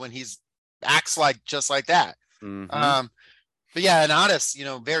moment is when he's acts like just like that. Mm-hmm. But yeah, and Otis,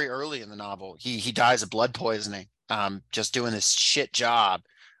 very early in the novel, he dies of blood poisoning, just doing this shit job.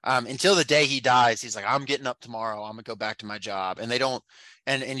 Until the day he dies, he's like, I'm getting up tomorrow. I'm gonna go back to my job. And they don't,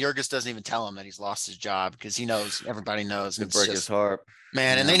 and Yorgos doesn't even tell him that he's lost his job, because he knows, everybody knows. It breaks his heart,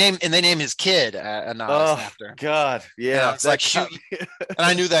 man. Yeah. And they name his kid Otis after. God, yeah. It's like, shoot. And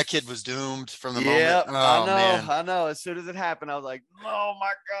I knew that kid was doomed from the moment. Oh, I know. As soon as it happened, I was like, oh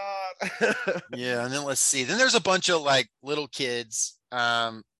my God. Yeah, and then let's see. Then there's a bunch of like little kids.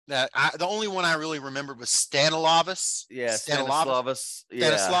 The only one I really remembered was Stanislaus. Yeah, Stanislaus.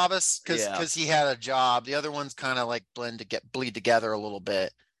 Yeah. Stanislaus, because he had a job. The other ones kind of like bleed together a little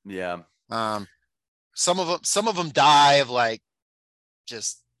bit. Yeah. Some of them die of like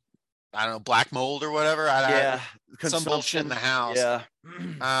just, I don't know, black mold or whatever. Some bullshit in the house. Yeah.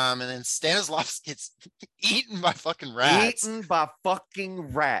 And then Stanislaus gets eaten by fucking rats.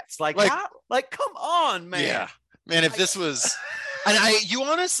 Like come on, man. Yeah. Man, if this was, and you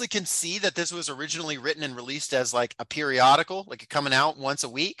honestly can see that this was originally written and released as like a periodical, like coming out once a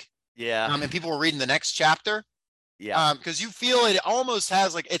week. Yeah. And people were reading the next chapter. Yeah. Because you feel it almost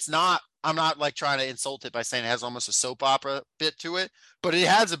has like, it's not, I'm not like trying to insult it by saying it has almost a soap opera bit to it, but it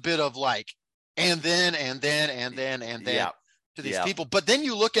has a bit of like, and then to these people. But then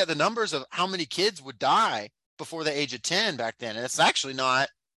you look at the numbers of how many kids would die before the age of 10 back then, and it's actually not.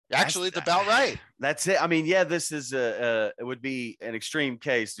 Actually, it's about right. That's it. I mean, yeah, this is it would be an extreme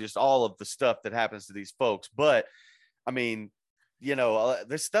case, just all of the stuff that happens to these folks. But I mean,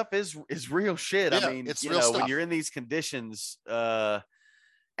 this stuff is real shit. Yeah, I mean, it's real stuff. When you're in these conditions, and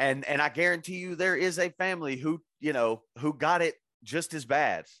I guarantee you, there is a family who got it just as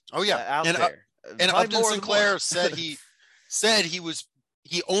bad. Oh yeah, out there. And Upton Sinclair said he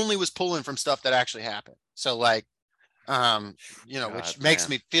only was pulling from stuff that actually happened. So like. Which makes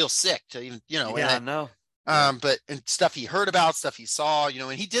me feel sick to even, I know. But and stuff he heard about, stuff he saw,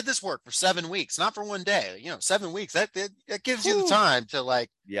 and he did this work for 7 weeks, not for one day, 7 weeks, that gives you the time to like,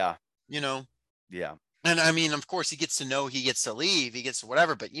 yeah. And I mean, of course he gets to leave, he gets to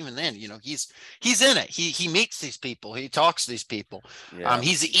whatever, but even then, he's in it. He meets these people, he talks to these people. Yeah.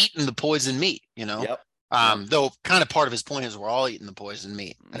 He's eating the poison meat, Yep. Though kind of part of his point is we're all eating the poison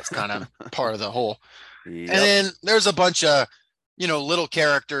meat. That's kind of part of the whole. Yep. And then there's a bunch of, little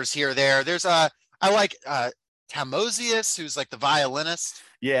characters here or there. There's I like Tamosius, who's like the violinist.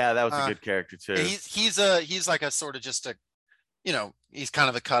 Yeah, that was a good character too. He's like a sort of just a, he's kind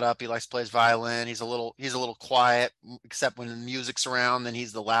of a cut up. He likes to play his violin. He's a little quiet, except when the music's around. Then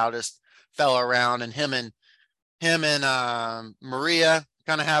he's the loudest fella around. And him and Maria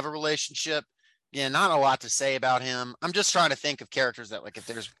kind of have a relationship. Yeah, not a lot to say about him. I'm just trying to think of characters that, like, if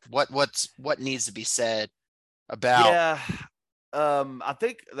there's what needs to be said about. Yeah, I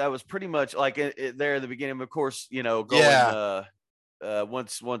think that was pretty much like there at the beginning. Of course, going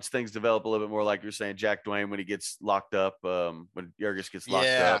once things develop a little bit more, like you're saying, Jack Dwayne when he gets locked up, when Yorgos gets locked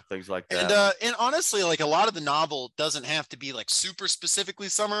up, things like that. And honestly, like a lot of the novel doesn't have to be like super specifically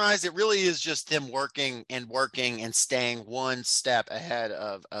summarized. It really is just him working and staying one step ahead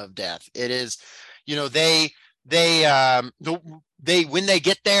of death. It is, they when they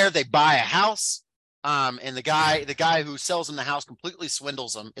get there, they buy a house. And the guy who sells them the house completely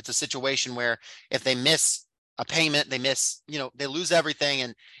swindles them. It's a situation where if they miss a payment, they lose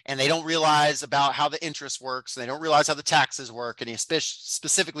everything, and they don't realize about how the interest works. They don't realize how the taxes work. And he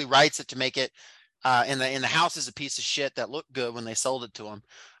specifically writes it to make it, and the house is a piece of shit that looked good when they sold it to him.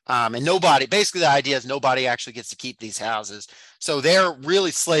 And basically the idea is nobody actually gets to keep these houses. So they're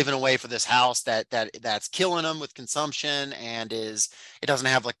really slaving away for this house that's killing them with consumption, and it doesn't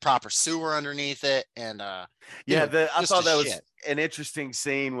have like proper sewer underneath it. And I thought that was an interesting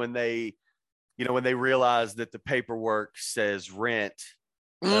scene when they realize that the paperwork says rent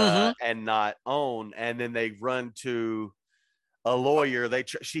and not own, and then they run to a lawyer.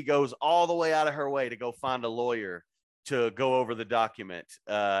 She goes all the way out of her way to go find a lawyer to go over the document,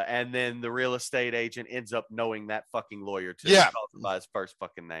 and then the real estate agent ends up knowing that fucking lawyer too. Yeah, calls him by his first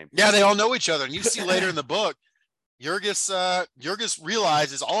fucking name. Yeah, they all know each other, and you see later in the book, Jurgis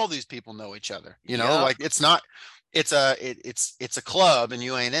realizes all these people know each other. Yep. Like it's not, it's a club and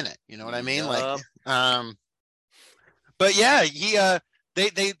you ain't in it. You know what I mean? Like, Yep. but yeah,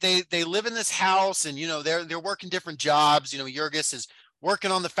 they live in this house, and they're working different jobs. Jurgis is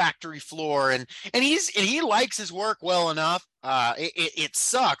working on the factory floor, and he likes his work well enough. It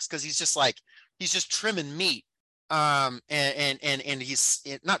sucks because he's just trimming meat. And he's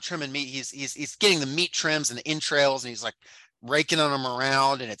not trimming meat. He's getting the meat trims and the entrails, and he's like raking on them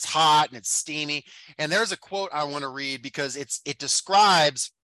around, and it's hot and it's steamy. And there's a quote I want to read because it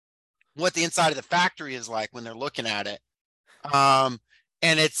describes what the inside of the factory is like when they're looking at it. And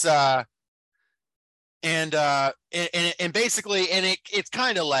it's and basically, and it's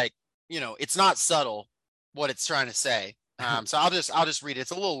kind of like, it's not subtle what it's trying to say. So I'll just read it.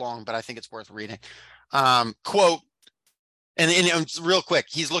 It's a little long, but I think it's worth reading. Quote, and real quick,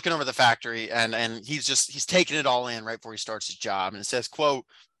 he's looking over the factory, and he's taking it all in right before he starts his job. And it says, quote,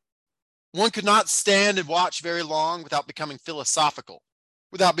 "One could not stand and watch very long without becoming philosophical,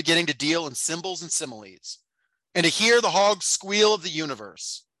 without beginning to deal in symbols and similes, and to hear the hog's squeal of the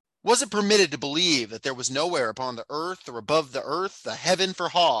universe. Was it permitted to believe that there was nowhere upon the earth or above the earth a heaven for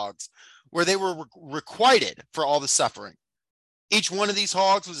hogs, where they were requited for all the suffering? Each one of these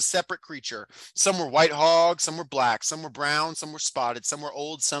hogs was a separate creature. Some were white hogs, some were black, some were brown, some were spotted, some were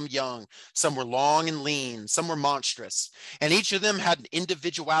old, some young, some were long and lean, some were monstrous, and each of them had an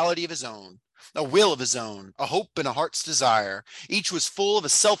individuality of his own, a will of his own, a hope and a heart's desire. Each was full of a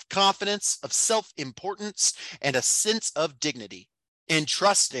self-confidence, of self-importance, and a sense of dignity. In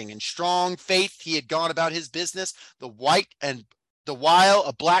trusting and strong faith he had gone about his business, the while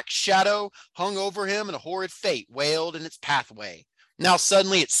a black shadow hung over him, and a horrid fate wailed in its pathway. Now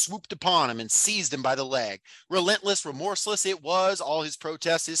suddenly it swooped upon him and seized him by the leg. Relentless, remorseless it was. All his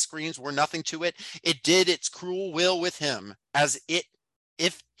protests, his screams were nothing to it. It did its cruel will with him,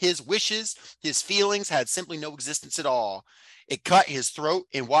 if his wishes, his feelings had simply no existence at all. It cut his throat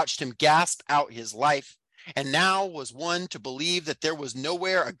and watched him gasp out his life. And now was one to believe that there was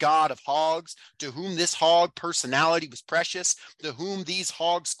nowhere a god of hogs, to whom this hog personality was precious, to whom these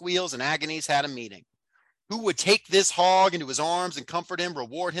hog squeals and agonies had a meaning? Who would take this hog into his arms and comfort him,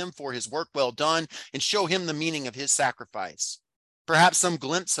 reward him for his work well done, and show him the meaning of his sacrifice? Perhaps some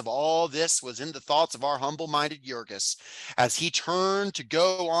glimpse of all this was in the thoughts of our humble-minded Jurgis, as he turned to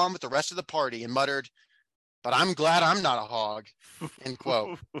go on with the rest of the party and muttered, 'But I'm glad I'm not a hog,' end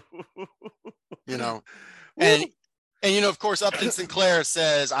quote. And of course, Upton Sinclair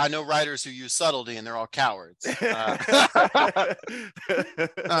says, 'I know writers who use subtlety, and they're all cowards.'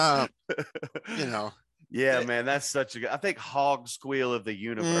 Yeah, man, that's such a good. I think "hog squeal of the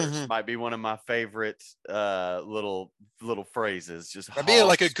universe" might be one of my favorite little phrases. Just that'd be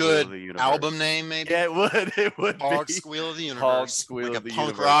like a good album name, maybe. Yeah, it would. It would. Hog Squeal of the Universe. Hog Squeal like of the punk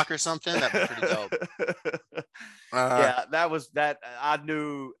universe. rock or something. That'd be pretty dope. Yeah, that was that. I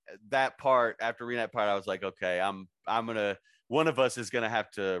knew that part. After reading that part, I was like, okay, I'm gonna. One of us is gonna have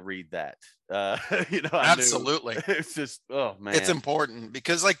to read that. Absolutely. It's just, oh man, it's important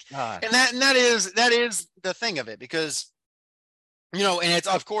because, like, and that is the thing of it, because and it's,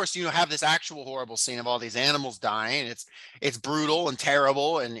 of course, have this actual horrible scene of all these animals dying. It's brutal and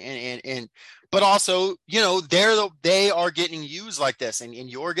terrible, and but also, they are getting used like this, and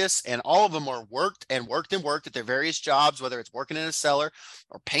Jurgis and all of them are worked at their various jobs, whether it's working in a cellar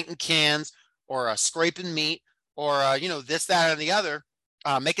or painting cans or scraping meat or this, that, and the other,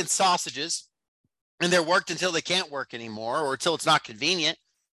 making sausages, and they're worked until they can't work anymore or until it's not convenient.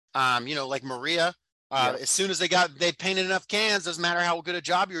 Like Maria. As soon as they painted enough cans, doesn't matter how good a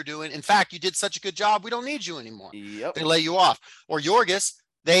job you're doing. In fact, you did such a good job, we don't need you anymore. Yep. They lay you off. Or Jurgis,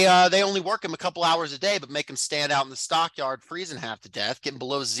 they only work him a couple hours a day, but make him stand out in the stockyard, freezing half to death, getting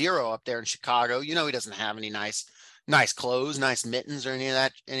below zero up there in Chicago. He doesn't have any nice clothes, nice mittens, or any of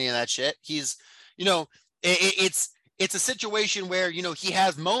that shit. He's, it's a situation where, he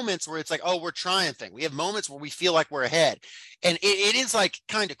has moments where it's like, oh, we're trying things. We have moments where we feel like we're ahead. And it is like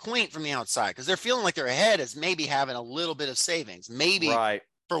kind of quaint from the outside, because they're feeling like they're ahead as maybe having a little bit of savings. Maybe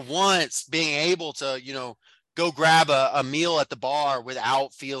for once being able to, go grab a meal at the bar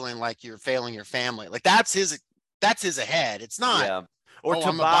without feeling like you're failing your family. Like that's his ahead. It's not. Yeah. Or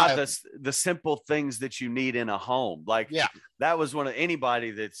to buy the simple things that you need in a home. Like, that was one of anybody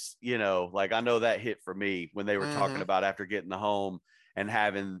that's, like, I know that hit for me when they were talking about after getting the home and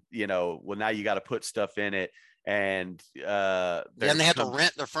having, well, now you got to put stuff in it. And then they have to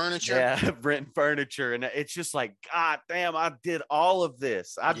rent their furniture. Yeah, rent furniture. And it's just like, God damn, I did all of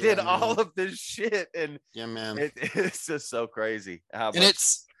this. I did all of this shit. And yeah, man, it's just so crazy.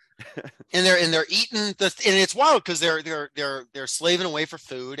 and they're eating and it's wild because they're slaving away for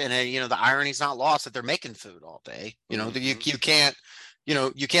food, and the irony's not lost that they're making food all day. You can't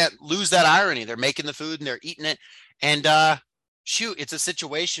you can't lose that irony. They're making the food and they're eating it, and shoot, it's a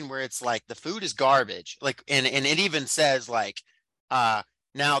situation where it's like the food is garbage, like, and it even says like uh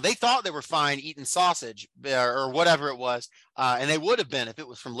now they thought they were fine eating sausage or whatever it was, and they would have been if it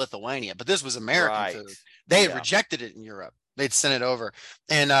was from Lithuania, but this was American Right. food. They had rejected it in Europe. They'd sent it over.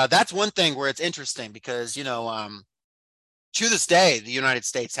 And that's one thing where it's interesting because, to this day, the United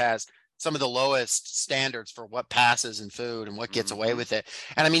States has some of the lowest standards for what passes in food and what gets away with it.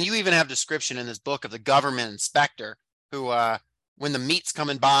 And I mean, you even have description in this book of the government inspector who, when the meat's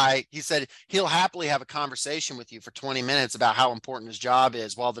coming by, he said he'll happily have a conversation with you for 20 minutes about how important his job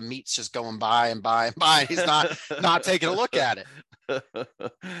is while the meat's just going by and by and by. And he's not taking a look at it.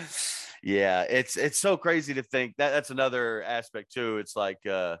 Yeah, it's so crazy to think that that's another aspect too. It's like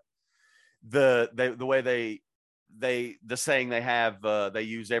the way the saying they have, they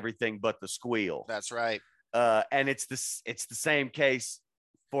use everything but the squeal. That's right. And it's the same case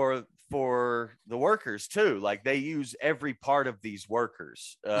for the workers too. Like they use every part of these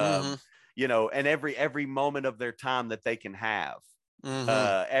workers, and every moment of their time that they can have,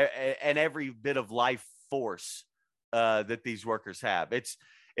 and every bit of life force that these workers have.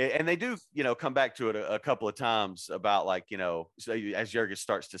 And they do, come back to it a couple of times about like, so as Jurgis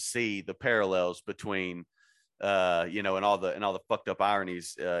starts to see the parallels between, and all the fucked up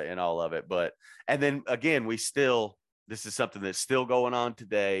ironies in all of it. But, and then again, this is something that's still going on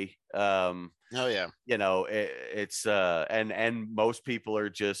today. Oh yeah. It's and most people are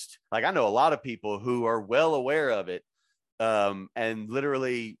just like, I know a lot of people who are well aware of it, and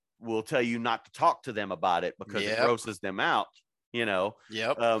literally will tell you not to talk to them about it because it grosses them out.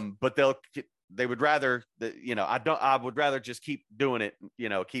 But they would rather that, I would rather just keep doing it,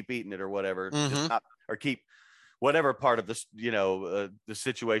 keep eating it or whatever, or keep whatever part of this, the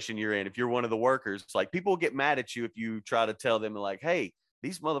situation you're in. If you're one of the workers, it's like people get mad at you if you try to tell them like, hey,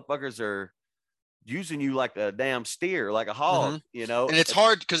 these motherfuckers are using you like a damn steer, like a hog, And it's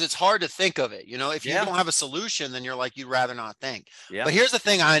hard because it's hard to think of it. If you don't have a solution, then you're like, you'd rather not think. But here's the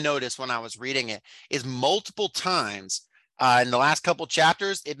thing I noticed when I was reading it is multiple times in the last couple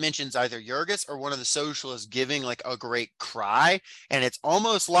chapters, it mentions either Jurgis or one of the socialists giving like a great cry. And it's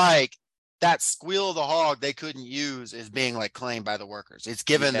almost like that squeal of the hog they couldn't use is being like claimed by the workers. It's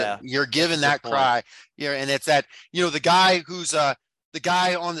given that you're given that cry. And it's that, the guy who's the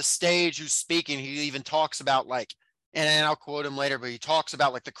guy on the stage who's speaking, he even talks about like, and I'll quote him later, but he talks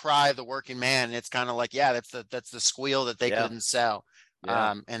about like the cry of the working man. And it's kind of like, that's the squeal that they couldn't sell.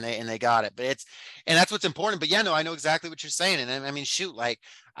 And they got it, but and that's what's important. But no, I know exactly what you're saying. And I mean, shoot, like,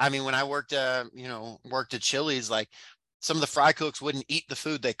 I mean, when I worked at Chili's, like some of the fry cooks wouldn't eat the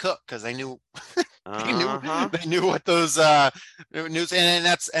food they cook because they knew they knew what those news and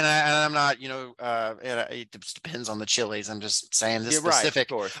I'm not it depends on the Chili's. I'm just saying this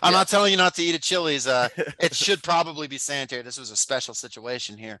specific. Right, I'm not telling you not to eat at Chili's. It should probably be sanitary. This was a special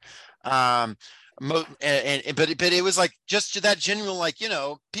situation here. But it was like just that genuine, like,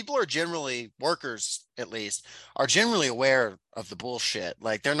 people are generally, workers at least, are generally aware of the bullshit.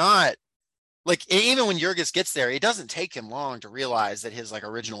 Like they're not like, even when Jurgis gets there, it doesn't take him long to realize that his like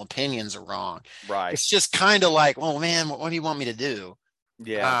original opinions are wrong. Right. It's just kind of like, oh man, what do you want me to do?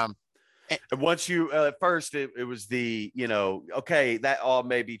 Yeah. And once you at first it was the, okay, that all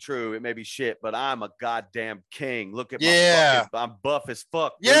may be true, it may be shit, but I'm a goddamn king. Look at my I'm buff as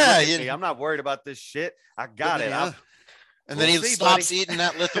fuck. Dude. I'm not worried about this shit. I got it. And then he stops eating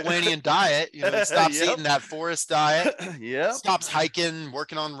that Lithuanian diet. He stops eating that forest diet. Stops hiking,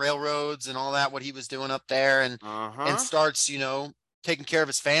 working on railroads and all that, what he was doing up there, and starts, taking care of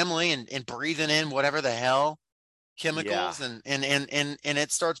his family and breathing in whatever the hell chemicals and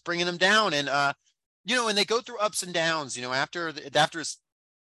it starts bringing him down. And and they go through ups and downs. After his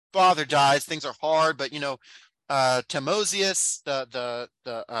father dies, things are hard, but Timosius,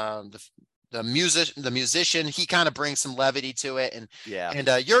 the musician, he kind of brings some levity to it, and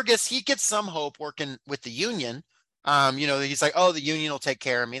Jurgis, he gets some hope working with the union. He's like, oh, the union will take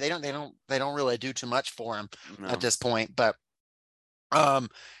care of me. They don't really do too much for him at this point, but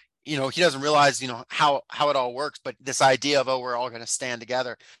he doesn't realize how it all works. But this idea of, oh, we're all going to stand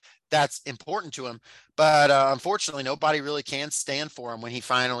together, that's important to him. But unfortunately, nobody really can stand for him when he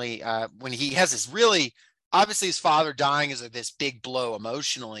finally when he has this really. Obviously, his father dying is this big blow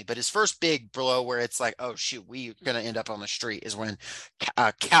emotionally, but his first big blow where it's like, oh, shoot, we're going to end up on the street is when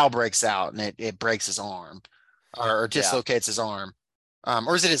Cal breaks out and it breaks his arm or dislocates his arm.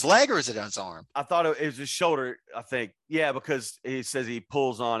 Or is it his leg or is it his arm? I thought it was his shoulder, I think. Yeah, because he says he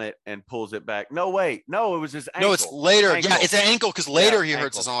pulls on it and pulls it back. No, wait. No, it was his ankle. No, it's later. Ankle. Yeah, it's an ankle because later he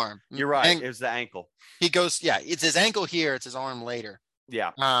hurts his arm. You're right. It was the ankle. He goes, yeah, it's his ankle here. It's his arm later.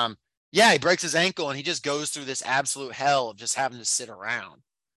 Yeah. Yeah, he breaks his ankle and he just goes through this absolute hell of just having to sit around.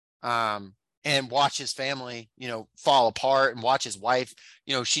 And watch his family, fall apart, and watch his wife.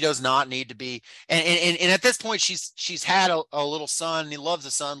 She does not need to be. And at this point, she's had a little son. And he loves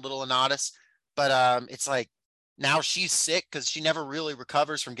the son, little Anatus, but it's like now she's sick because she never really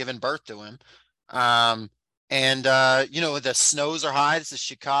recovers from giving birth to him. And the snows are high. This is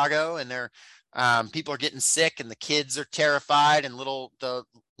Chicago, and people are getting sick, and the kids are terrified, and the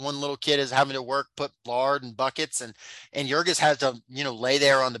one little kid is having to put lard in buckets, and Jurgis has to, lay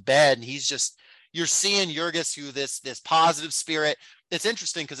there on the bed, and you're seeing Jurgis through this positive spirit. It's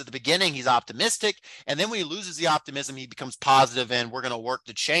interesting because at the beginning he's optimistic, and then when he loses the optimism, he becomes positive, and we're going to work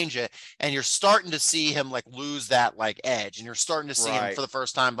to change it. And you're starting to see him like lose that like edge, and you're starting to see him for the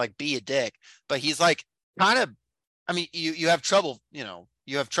first time like be a dick. But he's like kind of, I mean, you have trouble,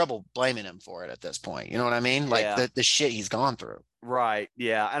 you have trouble blaming him for it at this point. You know what I mean? Like the shit he's gone through. Right.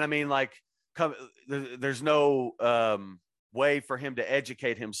 Yeah. And I mean, like, there's no way for him to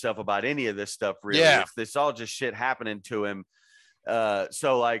educate himself about any of this stuff, really. Yeah. It's all just shit happening to him.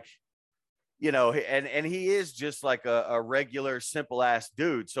 So, like, and he is just like a regular, simple ass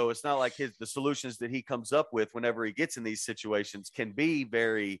dude. So it's not like the solutions that he comes up with whenever he gets in these situations can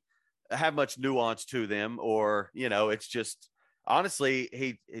be have much nuance to them, or, it's just,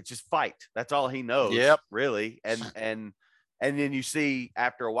 honestly, it's just fight. That's all he knows. Yep. Really. And then you see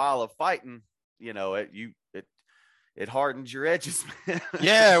after a while of fighting, it hardens your edges.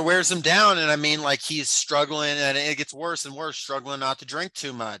 Yeah, it wears him down. And I mean, like, he's struggling, and it gets worse and worse, struggling not to drink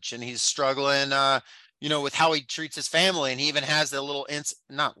too much. And he's struggling, with how he treats his family. And he even has the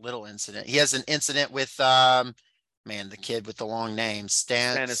incident. He has an incident with, the kid with the long name,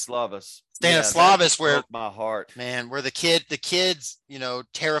 Stanislaus. Stanislaus, where broke my heart, man, where the kid's,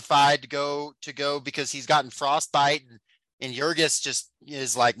 terrified to go because he's gotten frostbite, and Jurgis just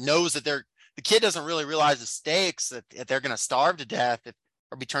is like, knows that the kid doesn't really realize the stakes, that they're going to starve to death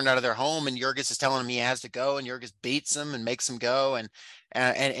or be turned out of their home. And Jurgis is telling him he has to go, and Jurgis beats him and makes him go. And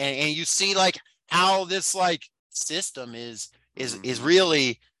you see like how this like system is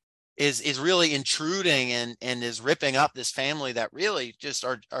really intruding and is ripping up this family that really just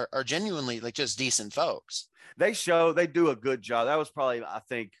are genuinely like just decent folks. They do a good job. That was probably, I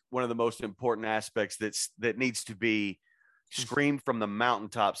think, one of the most important aspects that needs to be screamed from the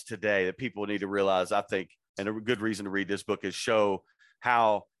mountaintops today, that people need to realize, I think, and a good reason to read this book is show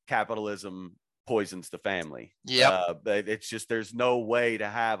how capitalism poisons the family. Yeah. It's just, there's no way to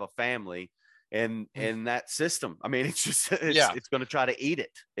have a family in that system. I mean, it's going to try to eat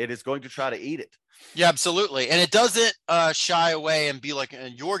it. It is going to try to eat it. Yeah, absolutely. And it doesn't shy away and be like,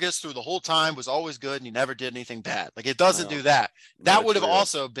 and Jurgis through the whole time was always good and he never did anything bad. Like, it doesn't do that. That would have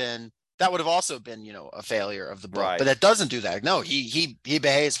also been, a failure of the book, right. But that doesn't do that. No, he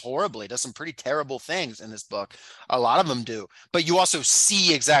behaves horribly, does some pretty terrible things in this book. A lot of them do, but you also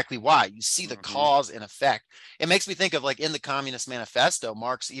see exactly why. You see the cause and effect. It makes me think of, like, in the Communist Manifesto,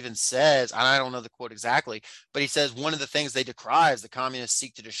 Marx even says, and I don't know the quote exactly, but he says one of the things they decry is the communists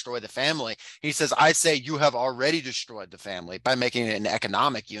seek to destroy the family. He says, I say you have already destroyed the family by making it an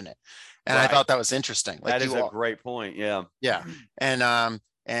economic unit. And right. I thought that was interesting. Like, that is a great point. Yeah. Yeah.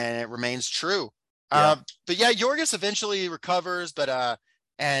 And it remains true. Yeah. But yeah, Jurgis eventually recovers, but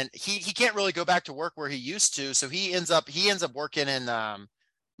and he can't really go back to work where he used to. So he ends up working in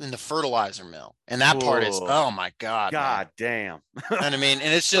the fertilizer mill. And that part is, oh my God. God damn. And I mean,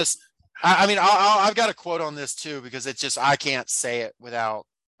 and it's just, I've got a quote on this too, because it's just, I can't say it without,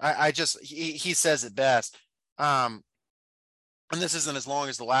 he says it best. And this isn't as long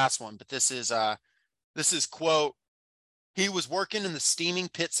as the last one, but this is quote, he was working in the steaming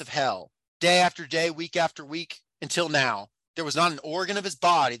pits of hell, day after day, week after week, until now. There was not an organ of his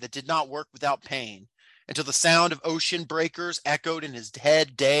body that did not work without pain, until the sound of ocean breakers echoed in his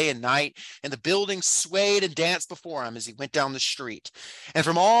head day and night, and the buildings swayed and danced before him as he went down the street. And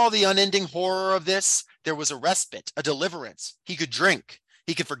from all the unending horror of this, there was a respite, a deliverance. He could drink.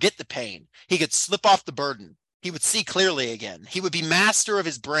 He could forget the pain. He could slip off the burden. He would see clearly again. He would be master of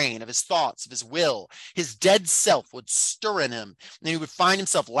his brain, of his thoughts, of his will. His dead self would stir in him, and he would find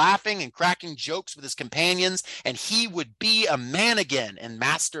himself laughing and cracking jokes with his companions, and he would be a man again and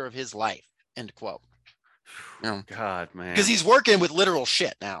master of his life. End quote. God, man. Because he's working with literal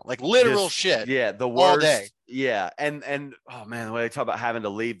shit now, like literal shit. Yeah, the worst. All day. Yeah, and oh man, the way they talk about having to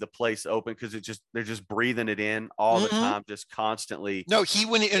leave the place open because they're just breathing it in all the time, just constantly. No,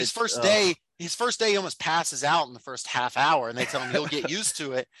 when his first day, he almost passes out in the first half hour, and they tell him you'll get used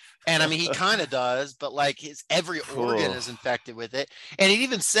to it. And I mean, he kind of does, but like his every organ is infected with it. And it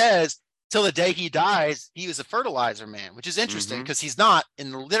even says till the day he dies, he was a fertilizer man, which is interesting because he's not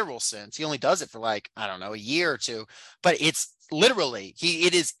in the literal sense. He only does it for like, I don't know, a year or two, but it's literally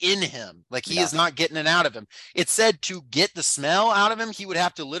it is in him. Like he is not getting it out of him. It said to get the smell out of him, he would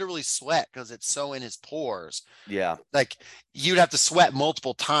have to literally sweat because it's so in his pores. Yeah. Like you'd have to sweat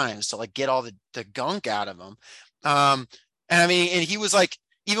multiple times to like get all the gunk out of him. And I mean, and he was like,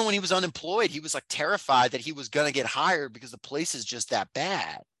 even when he was unemployed, he was like terrified that he was going to get hired because the place is just that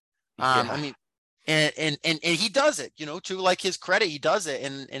bad. I mean, and he does it, you know, to like his credit, he does it.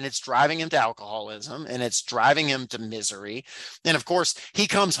 And it's driving him to alcoholism and it's driving him to misery. And of course he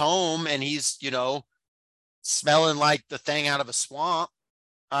comes home and he's, you know, smelling like the thing out of a swamp.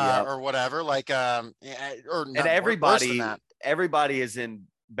 Or whatever, like, or and everybody is in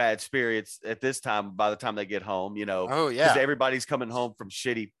bad spirits at this time. By the time they get home, you know, because everybody's coming home from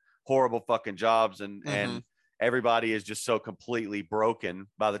shitty, horrible fucking jobs, and everybody is just so completely broken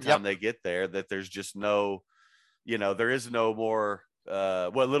by the time they get there that there's just no, you know, there is no more,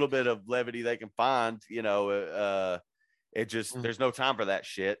 what little bit of levity they can find, you know, it just there's no time for that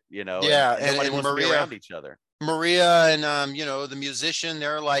shit, you know. And nobody wants to be around each other. Maria and you know, the musician,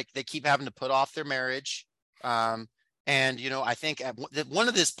 they're like, they keep having to put off their marriage. And you know, I think at one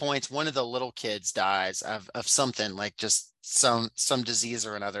of these points, one of the little kids dies of something, like just some disease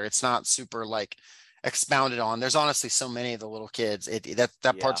or another. It's not super like expounded on. There's honestly so many of the little kids.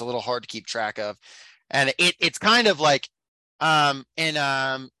 That part's a little hard to keep track of. And it's kind of like and you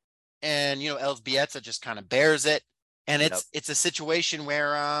know, Elzbieta just kind of bears it. And it's a situation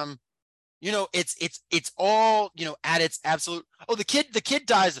where you know, it's all, you know, at its absolute. Oh, the kid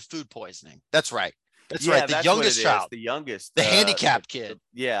dies of food poisoning. That's right. That's right. The youngest child, the youngest, the handicapped kid.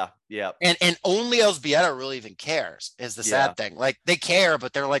 Yeah. And only Elzbieta really even cares is the sad thing. Like they care,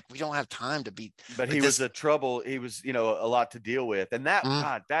 but they're like, we don't have time to be. But he was he was, you know, a lot to deal with. And that,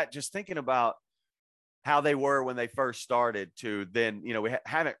 God, that just thinking about how they were when they first started to then, you know, we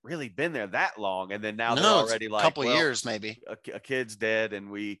haven't really been there that long. And then now they're already like a couple years, maybe a kid's dead. And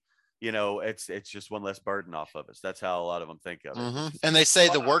you know, it's just one less burden off of us. That's how a lot of them think of it. And they say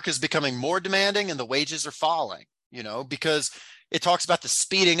the work is becoming more demanding and the wages are falling, you know, because it talks about the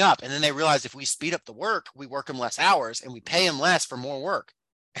speeding up. And then they realize if we speed up the work, we work them less hours and we pay them less for more work.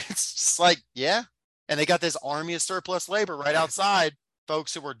 It's just like, yeah. And they got this army of surplus labor right outside,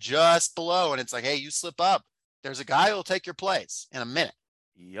 folks who were just below. And it's like, hey, you slip up, there's a guy who'll take your place in a minute.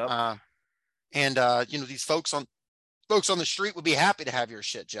 Yep. You know, these folks on the street would be happy to have your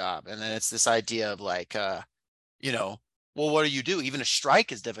shit job. And then it's this idea of like, you know, well, what do you do? Even a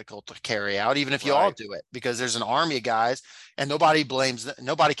strike is difficult to carry out, even if you all do it, because there's an army of guys and nobody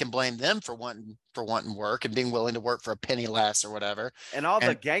can blame them for wanting work and being willing to work for a penny less or whatever. And all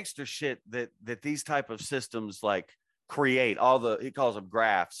the gangster shit that these type of systems like create, he calls them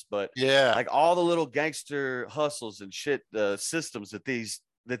grafts, but like all the little gangster hustles and shit, systems that these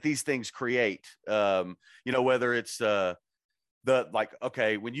things create, you know, whether it's when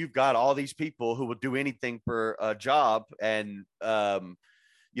you've got all these people who will do anything for a job and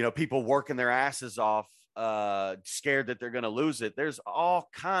you know, people working their asses off, scared that they're going to lose it, there's all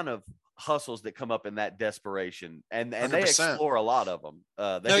kind of hustles that come up in that desperation, and they explore a lot of them.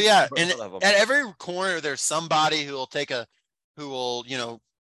 And at every corner there's somebody who will you know,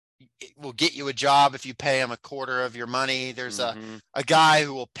 will get you a job if you pay him a quarter of your money. There's a guy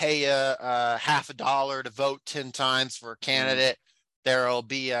who will pay you $50 to vote 10 times for a candidate. There'll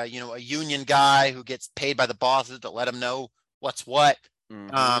be a union guy who gets paid by the bosses to let him know what's what.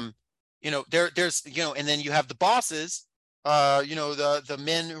 You know, there's, you know, and then you have the bosses, you know, the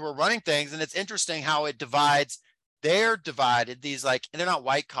men who are running things. And it's interesting how it divides. They're divided, these like, and they're not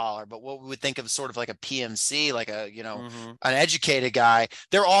white collar, but what we would think of sort of like a PMC, like a, you know, an educated guy.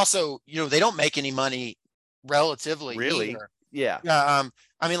 They're also, you know, they don't make any money relatively. Really? Either. Yeah.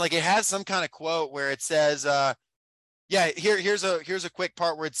 I mean, like it has some kind of quote where it says, here's a quick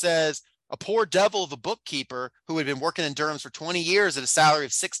part where it says, a poor devil of a bookkeeper who had been working in Durham's for 20 years at a salary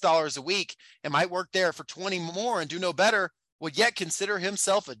of $6 a week and might work there for 20 more and do no better, would yet consider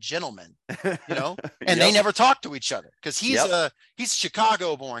himself a gentleman, you know, and they never talk to each other because he's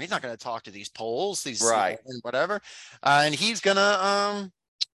Chicago born. He's not going to talk to these Poles, and whatever. And he's gonna,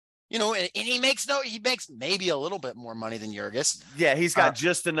 and he makes maybe a little bit more money than Jurgis. Yeah, he's got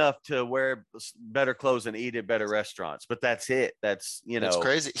just enough to wear better clothes and eat at better restaurants, but that's it. That's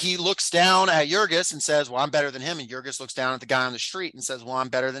crazy. He looks down at Jurgis and says, "Well, I'm better than him," and Jurgis looks down at the guy on the street and says, "Well, I'm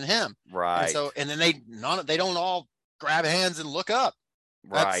better than him." Right. And then they don't all grab hands and look up.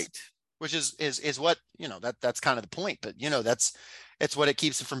 Right. Which is what that's kind of the point. But it's what it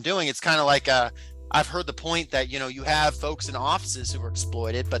keeps them from doing. It's kind of like I've heard the point that you have folks in offices who are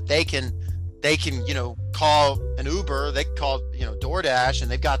exploited, but they can call an Uber, they can call DoorDash, and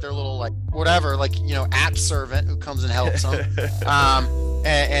they've got their little app servant who comes and helps them.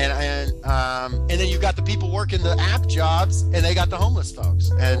 And then you've got the people working the app jobs, and they got the homeless folks,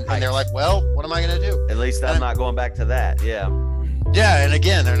 and they're like, well, what am I going to do? At least I'm not going back to that. Yeah. Yeah, and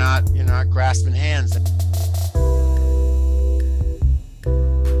again, they're not grasping hands.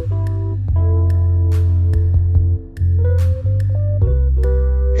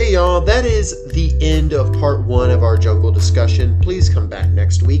 Hey y'all, that is the end of part 1 of our jungle discussion. Please come back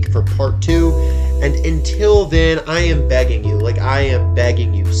next week for part 2. And until then, I am begging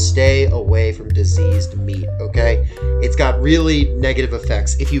you, stay away from diseased meat, okay? It's got really negative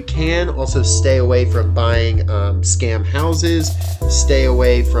effects. If you can, also stay away from buying scam houses. Stay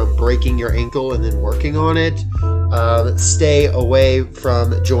away from breaking your ankle and then working on it. Stay away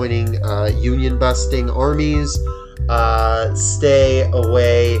from joining union busting armies. Stay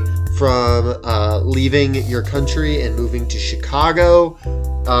away from leaving your country and moving to Chicago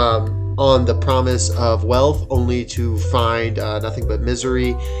on the promise of wealth, only to find nothing but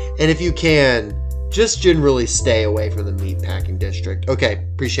misery. And if you can, just generally stay away from the meatpacking district. Okay,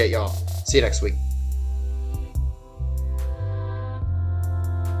 appreciate y'all. See you next week.